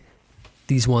like,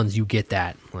 these ones, you get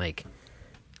that, like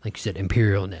you said,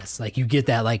 imperialness. Like, you get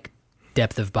that like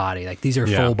depth of body. Like, these are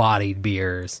full bodied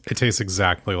beers. It tastes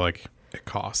exactly like it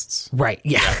costs. Right.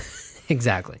 Yeah.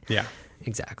 Exactly. Yeah.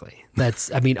 Exactly.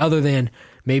 That's, I mean, other than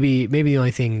maybe the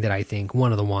only thing that I think,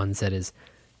 one of the ones that is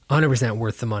 100%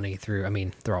 worth the money through, I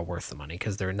mean, they're all worth the money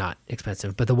because they're not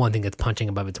expensive, but the one thing that's punching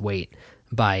above its weight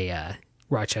by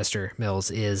Rochester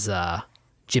Mills is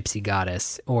Gypsy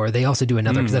Goddess. Or they also do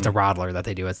another, because that's a Rodler that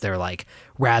they do. It's their like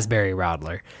raspberry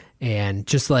Rodler. And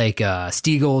just like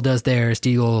Stiegel does their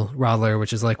Stiegel Rodler,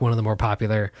 which is like one of the more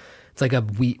popular. It's like a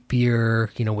wheat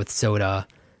beer, with soda.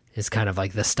 Is kind of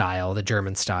like the style, the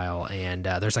German style. And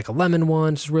there's like a lemon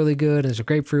one, which is really good. And there's a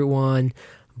grapefruit one.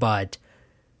 But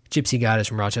Gypsy Goddess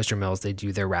from Rochester Mills, they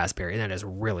do their raspberry. And that is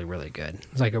really, really good.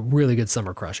 It's like a really good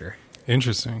summer crusher.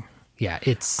 Interesting. Yeah,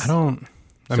 it's Kind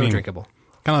drinkable.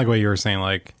 of like what you were saying.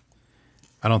 Like,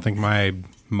 I don't think my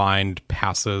mind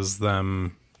passes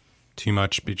them too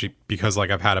much because like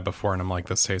I've had it before and I'm like,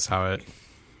 this tastes how it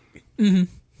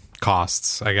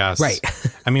costs, I guess. Right.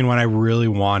 I mean, when I really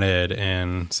wanted,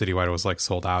 and Citywide was like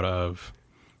sold out of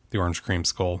the orange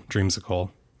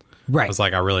dreamsicle. Right. I was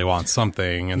like, I really want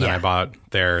something, and then I bought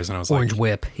theirs, and I was Orange like,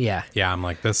 Whip. Yeah. Yeah, I'm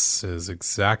like, this is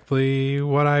exactly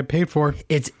what I paid for.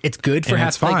 It's good for And half.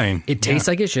 it's fine. Like, it tastes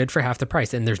like it should for half the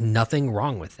price, and there's nothing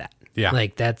wrong with that. Yeah.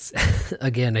 Like that's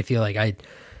again, I feel like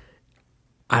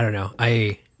I don't know.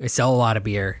 I sell a lot of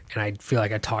beer, and I feel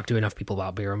like I talk to enough people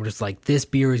about beer. I'm just like, this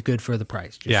beer is good for the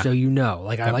price, just so you know.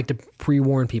 Like I like to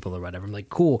pre-warn people or whatever. I'm like,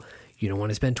 cool. You don't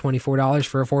want to spend $24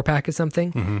 for a 4-pack of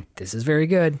something. Mm-hmm. This is very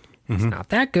good. It's not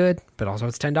that good, but also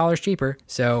it's $10 cheaper.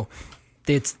 So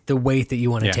it's the weight that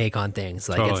you want to take on things.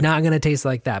 Like it's not going to taste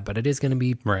like that, but it is going to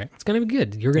be It's going to be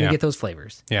good. You're going to get those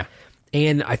flavors. Yeah.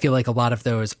 And I feel like a lot of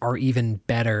those are even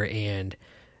better and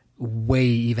way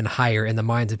even higher in the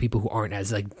minds of people who aren't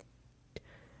as like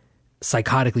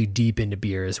psychotically deep into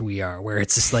beer as we are, where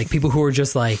it's just like people who are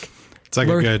just like, it's like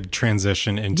a good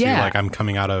transition into like, I'm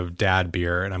coming out of dad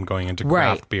beer and I'm going into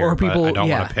craft beer, or people, but I don't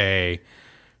want to pay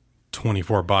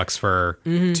 $24 for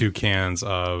 2 cans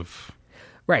of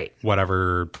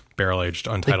whatever barrel-aged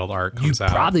Untitled Art comes out.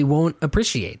 You probably won't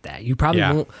appreciate that. You probably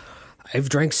won't. I've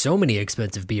drank so many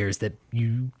expensive beers that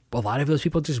a lot of those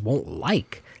people just won't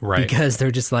like. Right. Because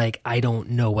they're just like, I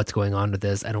don't know what's going on with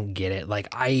this. I don't get it.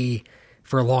 Like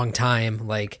for a long time,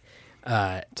 like...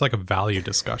 it's like a value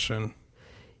discussion.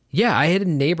 Yeah, I had a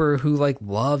neighbor who like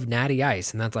loved Natty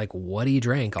Ice, and that's like what he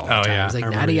drank all the time. Yeah. It was like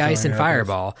Natty Ice and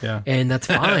Fireball, and that's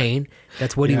fine.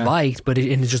 That's what he liked, but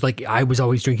and it's just like I was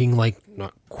always drinking like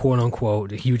quote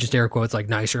unquote, hugest air quotes, like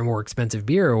nicer, more expensive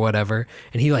beer or whatever,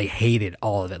 and he like hated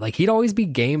all of it. Like he'd always be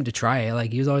game to try it.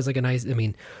 Like he was always like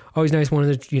always nice one of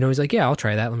the, he's like, yeah, I'll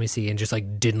try that. Let me see, and just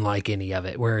like didn't like any of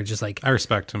it. Where it's just like I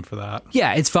respect him for that.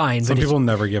 Yeah, it's fine. Some people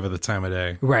never give it the time of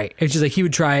day. Right. It's just like he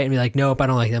would try it and be like, nope, I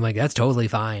don't like that. I'm like, that's totally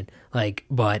fine. Like,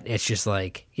 but it's just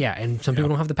like, and some people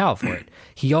don't have the palate for it.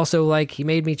 He also he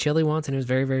made me chili once and it was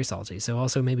very, very salty. So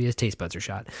also maybe his taste buds are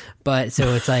shot. But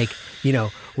so it's like,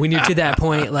 when you're to that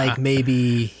point, like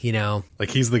maybe, like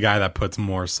he's the guy that puts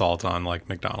more salt on like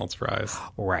McDonald's fries.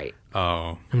 Right.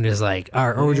 Oh. I'm just like,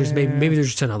 or just maybe there's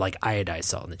just enough like iodized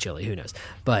salt in the chili. Who knows?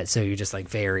 But so you're just like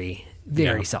very,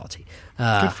 very salty.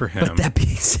 Good for him. But that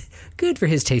being good for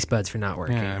his taste buds for not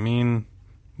working. Yeah. I mean,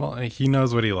 well, he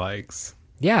knows what he likes.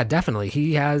 Yeah, definitely.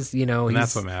 He has, and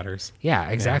that's what matters. Yeah,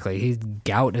 exactly. He's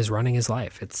gout is running his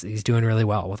life. He's doing really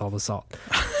well with all the salt.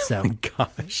 So,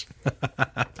 gosh.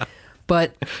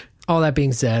 But all that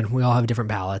being said, we all have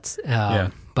different palates.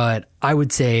 But I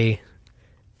would say,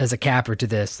 as a capper to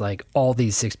this, like all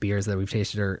these 6 beers that we've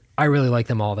tasted I really like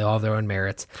them all. They all have their own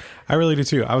merits. I really do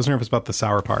too. I was nervous about the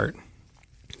sour part,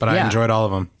 but I enjoyed all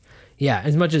of them. Yeah,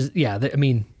 as much as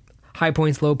high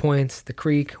points, low points. The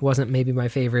Creek wasn't maybe my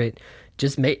favorite. I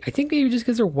think maybe just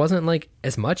because there wasn't like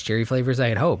as much cherry flavor as I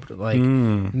had hoped. Like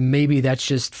maybe that's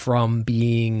just from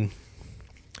being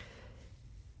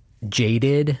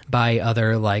jaded by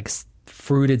other like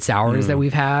fruited sours that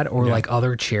we've had, or like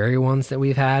other cherry ones that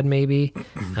we've had maybe.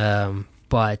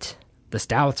 But the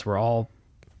stouts were all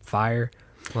fire.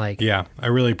 Like, yeah, I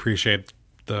really appreciate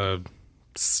the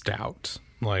stout.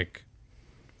 Like,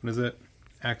 what is it?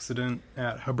 Accident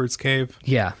at Hubbard's Cave.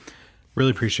 Yeah.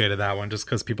 Really appreciated that one just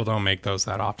because people don't make those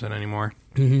that often anymore.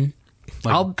 Mm-hmm.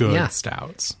 Like good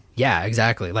stouts. Yeah,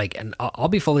 exactly. Like, and I'll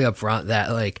be fully upfront that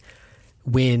like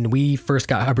when we first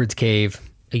got Hubbard's Cave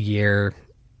a year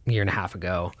and a half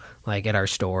ago, like at our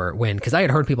store, because I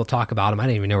had heard people talk about them. I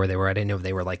didn't even know where they were. I didn't know if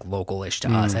they were like local-ish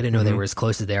to us. I didn't know they were as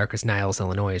close as they are, because Niles,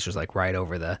 Illinois is just like right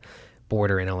over the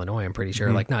border in Illinois, I'm pretty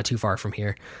sure, like not too far from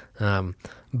here.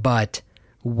 But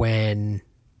when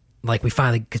like we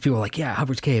finally, because people were like, yeah,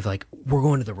 Hubbard's Cave, like we're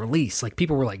going to the release. Like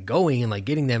people were like going and like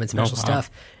getting them and special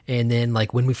stuff. And then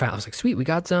like when we found, I was like, sweet, we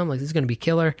got some. Like this is going to be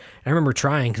killer. And I remember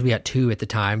trying, because we had 2 at the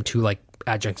time, 2 like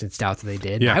adjuncts stouts that they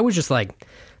did. Yeah. I was just like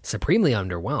supremely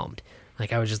underwhelmed.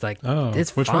 Like I was just like,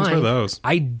 it's which fine. Ones were those?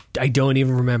 I don't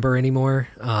even remember anymore.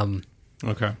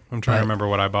 Okay, I'm trying to remember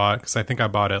what I bought, because I think I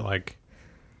bought it like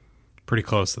pretty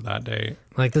close to that date.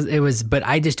 Like this, it was, but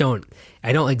I don't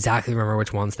exactly remember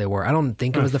which ones they were. I don't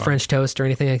think it was the French toast or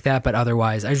anything like that, but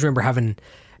otherwise I just remember having,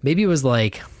 maybe it was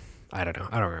like, I don't know,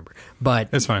 I don't remember, but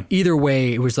it's fine. Either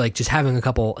way, it was like just having a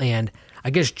couple, and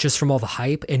I guess just from all the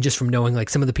hype and just from knowing like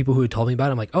some of the people who had told me about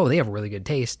it, I'm like, oh, they have a really good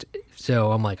taste.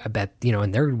 So I'm like, I bet,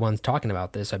 and they're the ones talking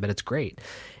about this, I bet it's great.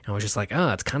 And I was just like, oh,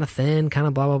 it's kind of thin, kind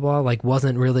of blah, blah, blah. Like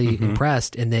wasn't really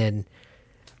impressed. And then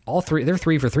all 3, they're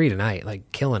 3 for 3 tonight,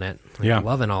 like killing it. Like,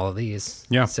 loving all of these.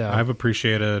 Yeah. So I've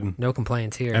appreciated no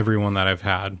complaints here. Everyone that I've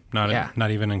had,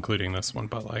 not even including this one,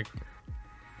 but like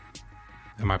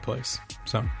at my place.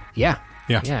 So yeah.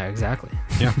 Yeah. Yeah, exactly.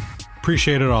 Yeah.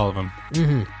 Appreciated all of them.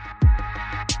 Mm-hmm.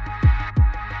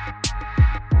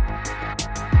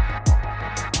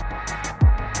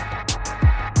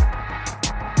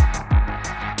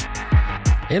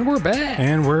 And we're back.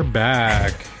 And we're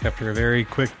back after a very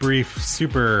quick, brief,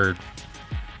 super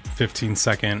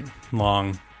 15-second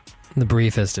long The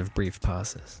briefest of brief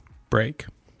pauses. break.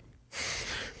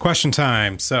 Question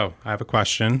time. So I have a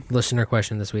question. Listener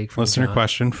question this week. From Listener John.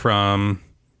 question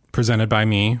presented by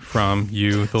me from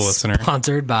you, the listener.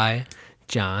 Sponsored by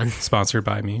John. Sponsored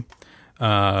by me.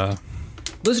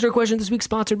 Listener question this week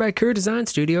sponsored by Kerr Design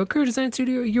Studio. Kerr Design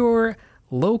Studio, your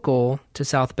local to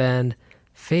South Bend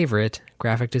favorite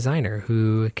graphic designer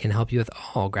who can help you with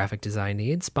all graphic design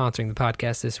needs. Sponsoring the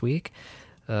podcast this week.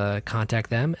 Contact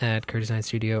them at Kerr Design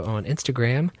Studio on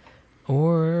Instagram,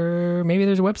 or maybe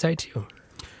there's a website too.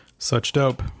 Such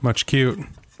dope. Much cute.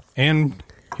 And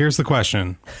here's the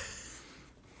question.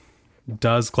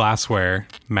 Does glassware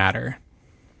matter?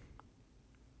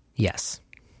 Yes.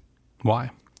 Why?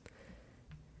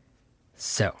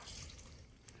 So,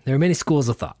 there are many schools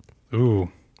of thought. Ooh.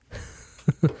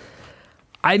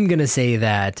 I'm going to say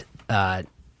that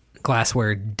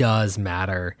glassware does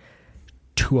matter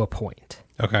to a point.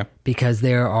 Okay. Because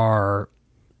there are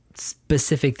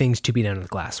specific things to be done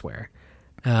with glassware.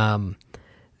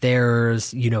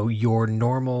 There's, your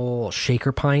normal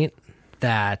shaker pint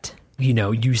that,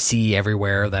 you see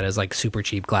everywhere that is like super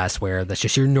cheap glassware. That's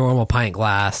just your normal pint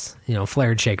glass,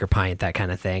 flared shaker pint, that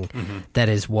kind of thing. Mm-hmm. That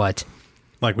is what...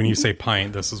 Like when you say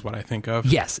pint, this is what I think of.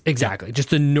 Yes, exactly. Yeah. Just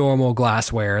the normal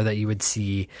glassware that you would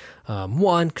see.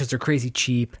 One, because they're crazy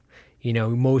cheap.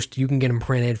 Most you can get them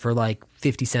printed for like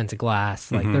 50 cents a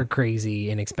glass. Like they're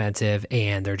crazy inexpensive,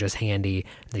 and they're just handy.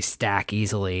 They stack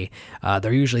easily.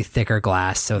 They're usually thicker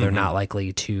glass, so they're not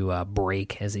likely to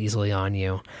break as easily on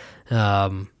you.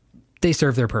 They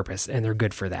serve their purpose, and they're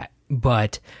good for that.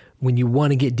 But when you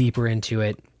want to get deeper into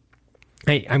it,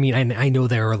 I mean, I know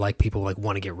there are like people like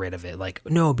want to get rid of it. Like,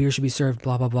 no, beer should be served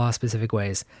blah, blah, blah, specific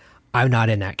ways. I'm not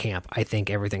in that camp. I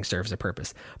think everything serves a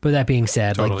purpose. But that being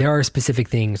said, like there are specific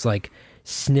things like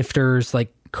snifters,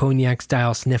 like cognac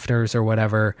style snifters or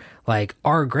whatever, like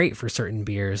are great for certain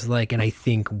beers. Like, and I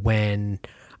think when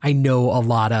I know a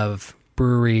lot of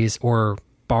breweries or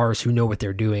bars who know what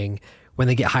they're doing, when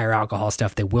they get higher alcohol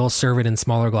stuff, they will serve it in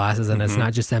smaller glasses, and it's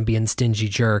not just them being stingy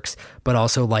jerks, but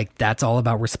also like that's all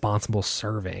about responsible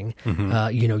serving.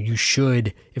 You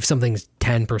should, if something's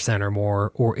 10% or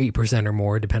more or 8% or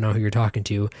more, depending on who you're talking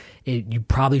to, you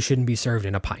probably shouldn't be served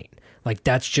in a pint. Like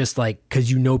that's just like,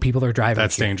 because people are driving.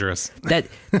 That's dangerous.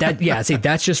 See,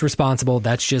 that's just responsible.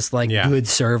 That's just like good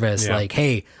service. Yeah. Like,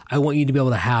 hey, I want you to be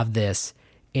able to have this,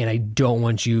 and I don't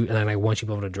want you, and I want you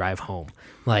to be able to drive home.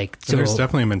 Like, so there's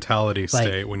definitely a mentality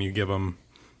state when you give them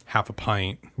half a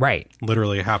pint, right?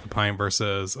 Literally half a pint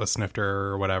versus a snifter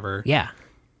or whatever. Yeah.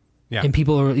 Yeah. And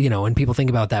people are, and people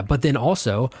think about that, but then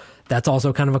also that's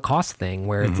also kind of a cost thing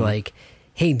where it's like,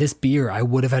 hey, this beer, I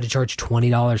would have had to charge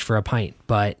 $20 for a pint,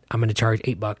 but I'm going to charge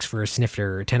 $8 for a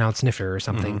snifter, 10-ounce snifter or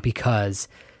something, because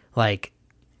like,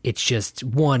 it's just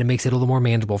one, it makes it a little more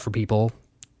manageable for people,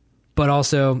 but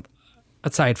also,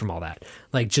 aside from all that,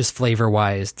 like just flavor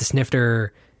wise, the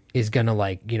snifter is gonna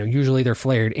like, usually they're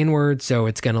flared inward, so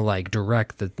it's gonna like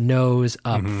direct the nose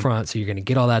up front, so you're gonna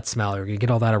get all that smell, you're gonna get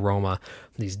all that aroma.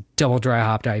 These double dry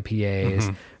hopped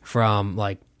IPAs from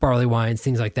like barley wines,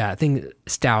 things like that,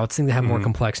 stouts, things that have more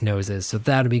complex noses, so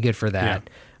that'll be good for that.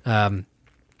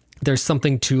 There's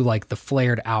something to like the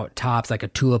flared out tops, like a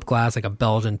tulip glass, like a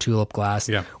Belgian tulip glass,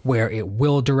 where it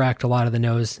will direct a lot of the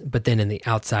nose, but then in the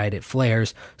outside it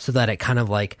flares so that it kind of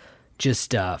like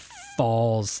just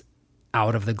falls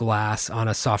out of the glass on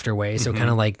a softer way. So kind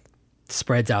of like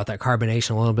spreads out that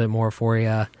carbonation a little bit more for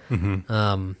you.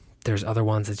 There's other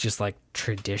ones that's just like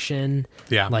tradition.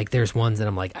 Yeah. Like there's ones that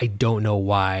I'm like, I don't know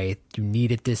why you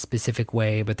need it this specific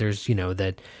way, but there's,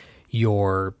 that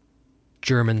your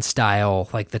German style,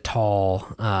 like the tall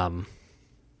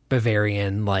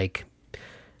Bavarian, like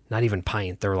not even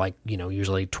pint, they're like,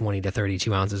 usually 20 to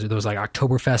 32 ounces. Those like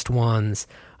Oktoberfest ones.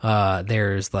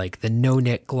 There's like the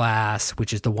no-nick glass,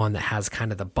 which is the one that has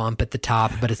kind of the bump at the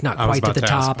top, but it's not quite at the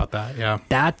top. About that, yeah.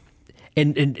 That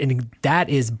and that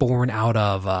is born out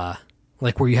of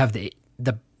like where you have the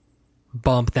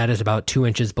bump that is about 2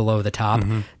 inches below the top.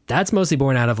 That's mostly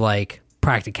born out of like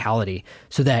practicality,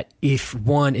 so that if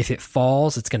it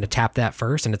falls, it's going to tap that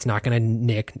first, and it's not going to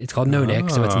nick. It's called no nick,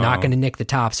 so it's not going to nick the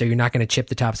top, so you're not going to chip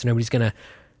the top, so nobody's going to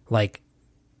like,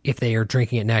 if they are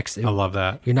drinking it next, I love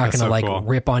that. You're not going to like cool.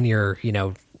 rip on your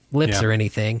lips or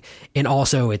anything. And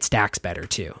also it stacks better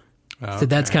too. So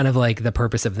that's kind of like the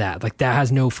purpose of that. Like that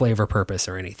has no flavor purpose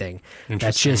or anything.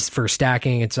 That's just for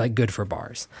stacking. It's like good for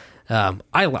bars.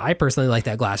 I personally like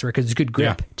that glassware because it's good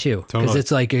grip too. Because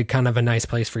it's like a kind of a nice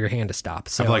place for your hand to stop.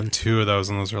 So I have like 2 of those,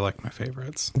 and those are like my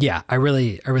favorites. Yeah, I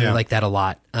really like that a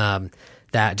lot.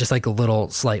 That just like a little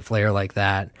slight flair like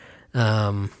that.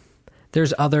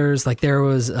 There's others, like there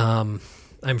was, I'm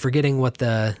forgetting what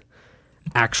the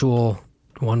actual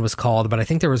one was called, but I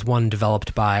think there was one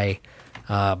developed by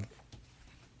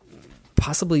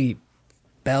possibly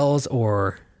Bell's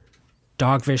or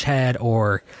Dogfish Head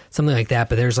or something like that.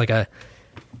 But there's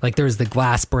there's the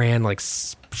glass brand like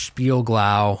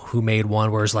Spielglau who made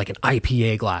one where it's like an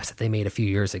IPA glass that they made a few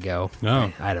years ago.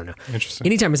 Oh, I don't know. Interesting.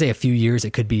 Anytime I say a few years,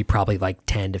 it could be probably like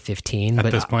 10 to 15.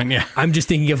 At this point, yeah. I'm just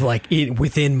thinking of like it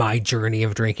within my journey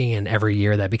of drinking, and every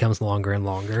year that becomes longer and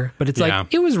longer. But it's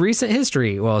like, it was recent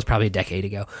history. Well, it was probably a decade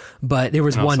ago. But there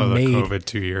was and one also made. COVID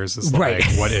 2 years is like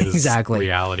what is exactly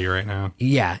reality right now.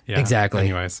 Yeah, exactly.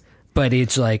 Anyways. But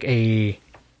it's like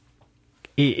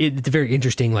it's very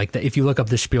interesting. Like if you look up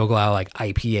the Spielglau like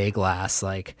IPA glass,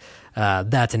 like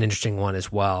that's an interesting one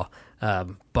as well.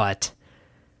 But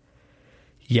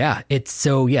yeah, it's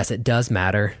so yes, it does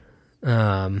matter.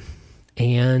 But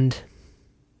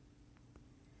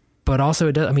also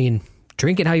it does. I mean,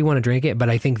 drink it how you want to drink it. But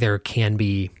I think there can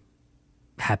be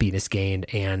happiness gained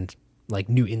and like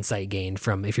new insight gained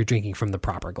from if you're drinking from the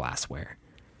proper glassware.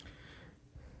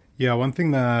 Yeah, one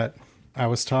thing that I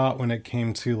was taught when it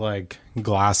came to like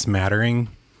glass mattering,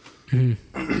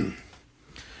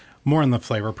 more in the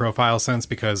flavor profile sense,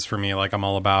 because for me, like I'm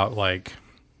all about like,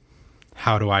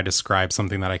 how do I describe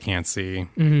something that I can't see?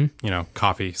 You know,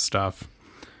 coffee stuff.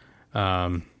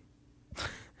 One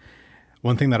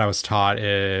thing that I was taught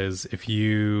is if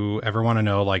you ever want to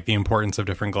know like the importance of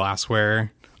different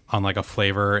glassware on like a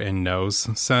flavor and nose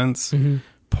sense,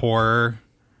 pour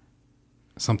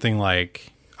something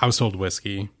like, I was told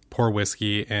whiskey. Pour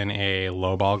whiskey in a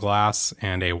lowball glass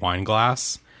and a wine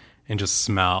glass and just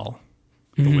smell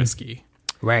the whiskey.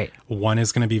 Right. One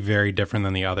is going to be very different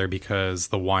than the other because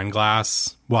the wine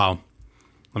glass, well,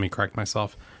 let me correct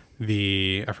myself.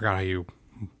 I forgot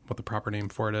what the proper name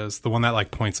for it is. The one that like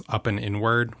points up and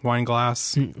inward wine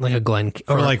glass. Like a Glen.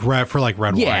 For like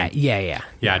red wine. Yeah.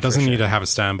 Yeah, it doesn't need to have a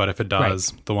stem, but if it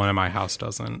does, the one in my house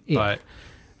doesn't. Yeah.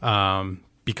 But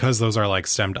because those are like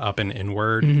stemmed up and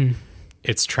inward,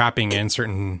 it's trapping in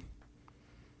the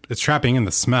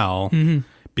smell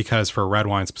because for red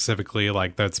wine specifically,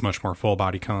 like that's much more full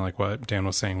body, kind of like what Dan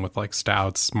was saying with like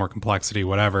stouts, more complexity,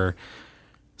 whatever.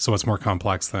 So it's more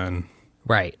complex than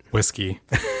whiskey.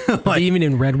 Like, even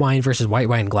in red wine versus white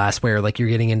wine glassware, like you're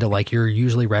getting into like you're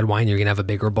usually red wine, you're going to have a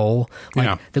bigger bowl.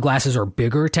 Like the glasses are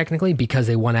bigger technically because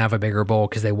they want to have a bigger bowl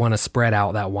because they want to spread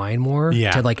out that wine more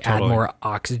to like add more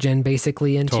oxygen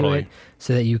basically into it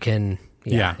so that you can...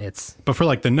 Yeah, but for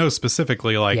like the nose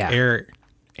specifically, like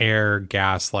air,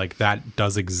 gas, like that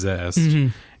does exist.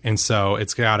 And so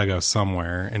it's got to go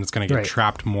somewhere and it's going to get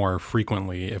trapped more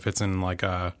frequently if it's in like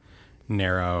a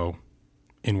narrow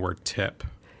inward tip.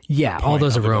 Yeah, all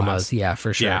those aromas. Yeah,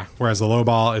 for sure. Yeah. Whereas the low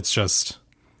ball, it's just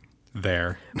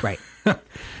there. Right.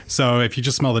 So if you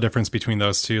just smell the difference between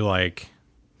those two, like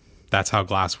that's how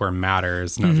glassware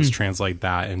matters. Now just translate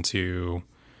that into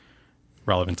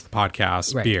relevant to the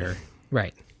podcast, beer.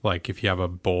 Right. Like if you have a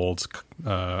bold,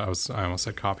 I almost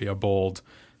said coffee, a bold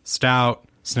stout,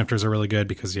 snifters are really good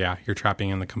because you're trapping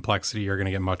in the complexity. You're going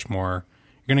to get you're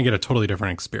going to get a totally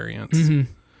different experience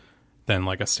than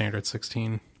like a standard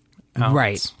 16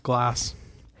 ounce glass.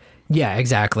 Yeah,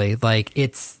 exactly. Like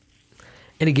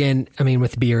and again, I mean,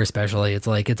 with beer especially, it's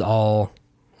like, it's all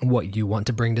what you want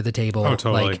to bring to the table. Oh,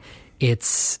 totally.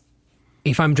 Like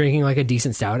if I'm drinking like a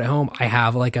decent stout at home, I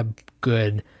have like a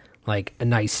good, like a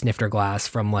nice snifter glass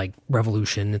from like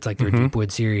Revolution. It's like their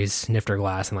Deepwood series snifter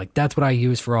glass. And like, that's what I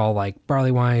use for all like barley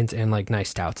wines and like nice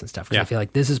stouts and stuff. Cause I feel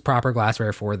like this is proper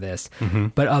glassware for this,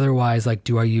 but otherwise, like,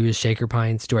 do I use shaker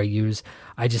pints?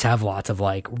 I just have lots of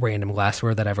like random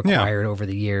glassware that I've acquired over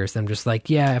the years. I'm just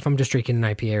like, if I'm just drinking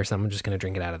an IPA or something, I'm just going to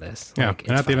drink it out of this. Yeah. Like,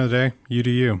 and at the end of the day, you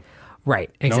do you. Right.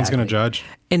 Exactly. No one's going to judge.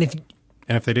 And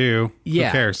if they do, who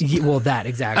cares? Well, that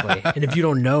exactly. And if you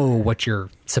don't know what you're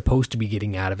supposed to be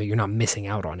getting out of it, you're not missing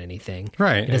out on anything.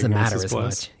 Right. It doesn't matter as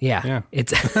much. Yeah.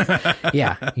 It's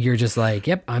you're just like,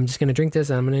 yep, I'm just gonna drink this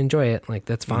and I'm gonna enjoy it. Like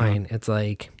that's fine. It's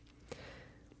like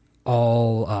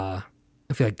I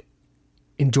feel like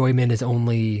enjoyment is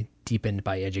only deepened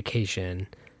by education.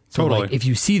 So totally. Like if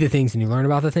you see the things and you learn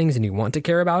about the things and you want to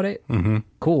care about it,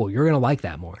 cool, you're gonna like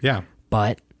that more. Yeah.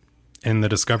 And the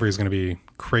discovery is going to be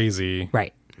crazy.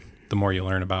 Right. The more you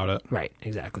learn about it. Right.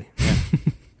 Exactly.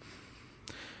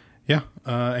 Yeah.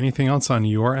 Anything else on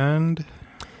your end?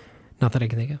 Not that I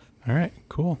can think of. All right,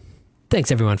 cool.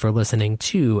 Thanks, everyone, for listening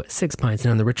to Six Pints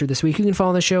None the Richer this week. You can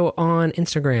follow the show on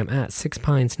Instagram at Six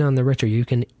Pints None the Richer. You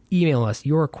can email us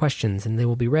your questions, and they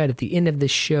will be read at the end of the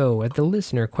show at the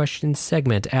listener questions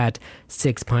segment at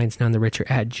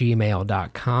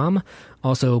sixpintsnonethericher@gmail.com.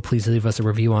 Also, please leave us a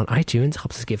review on iTunes.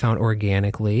 Helps us get found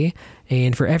organically.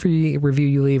 And for every review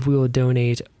you leave, we will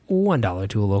donate $1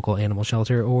 to a local animal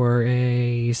shelter or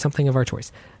something of our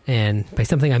choice. And by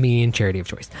something, I mean charity of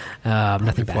choice.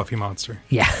 Nothing bad. Fluffy monster.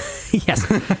 Yeah. Yes.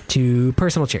 To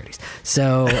personal charities.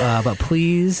 So, but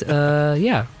please,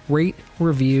 rate,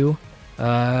 review.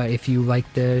 If you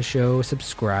like the show,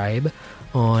 subscribe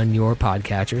on your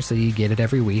podcatcher so you get it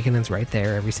every week, and it's right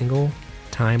there every single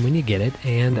time when you get it.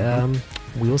 And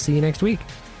we will see you next week.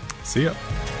 See ya.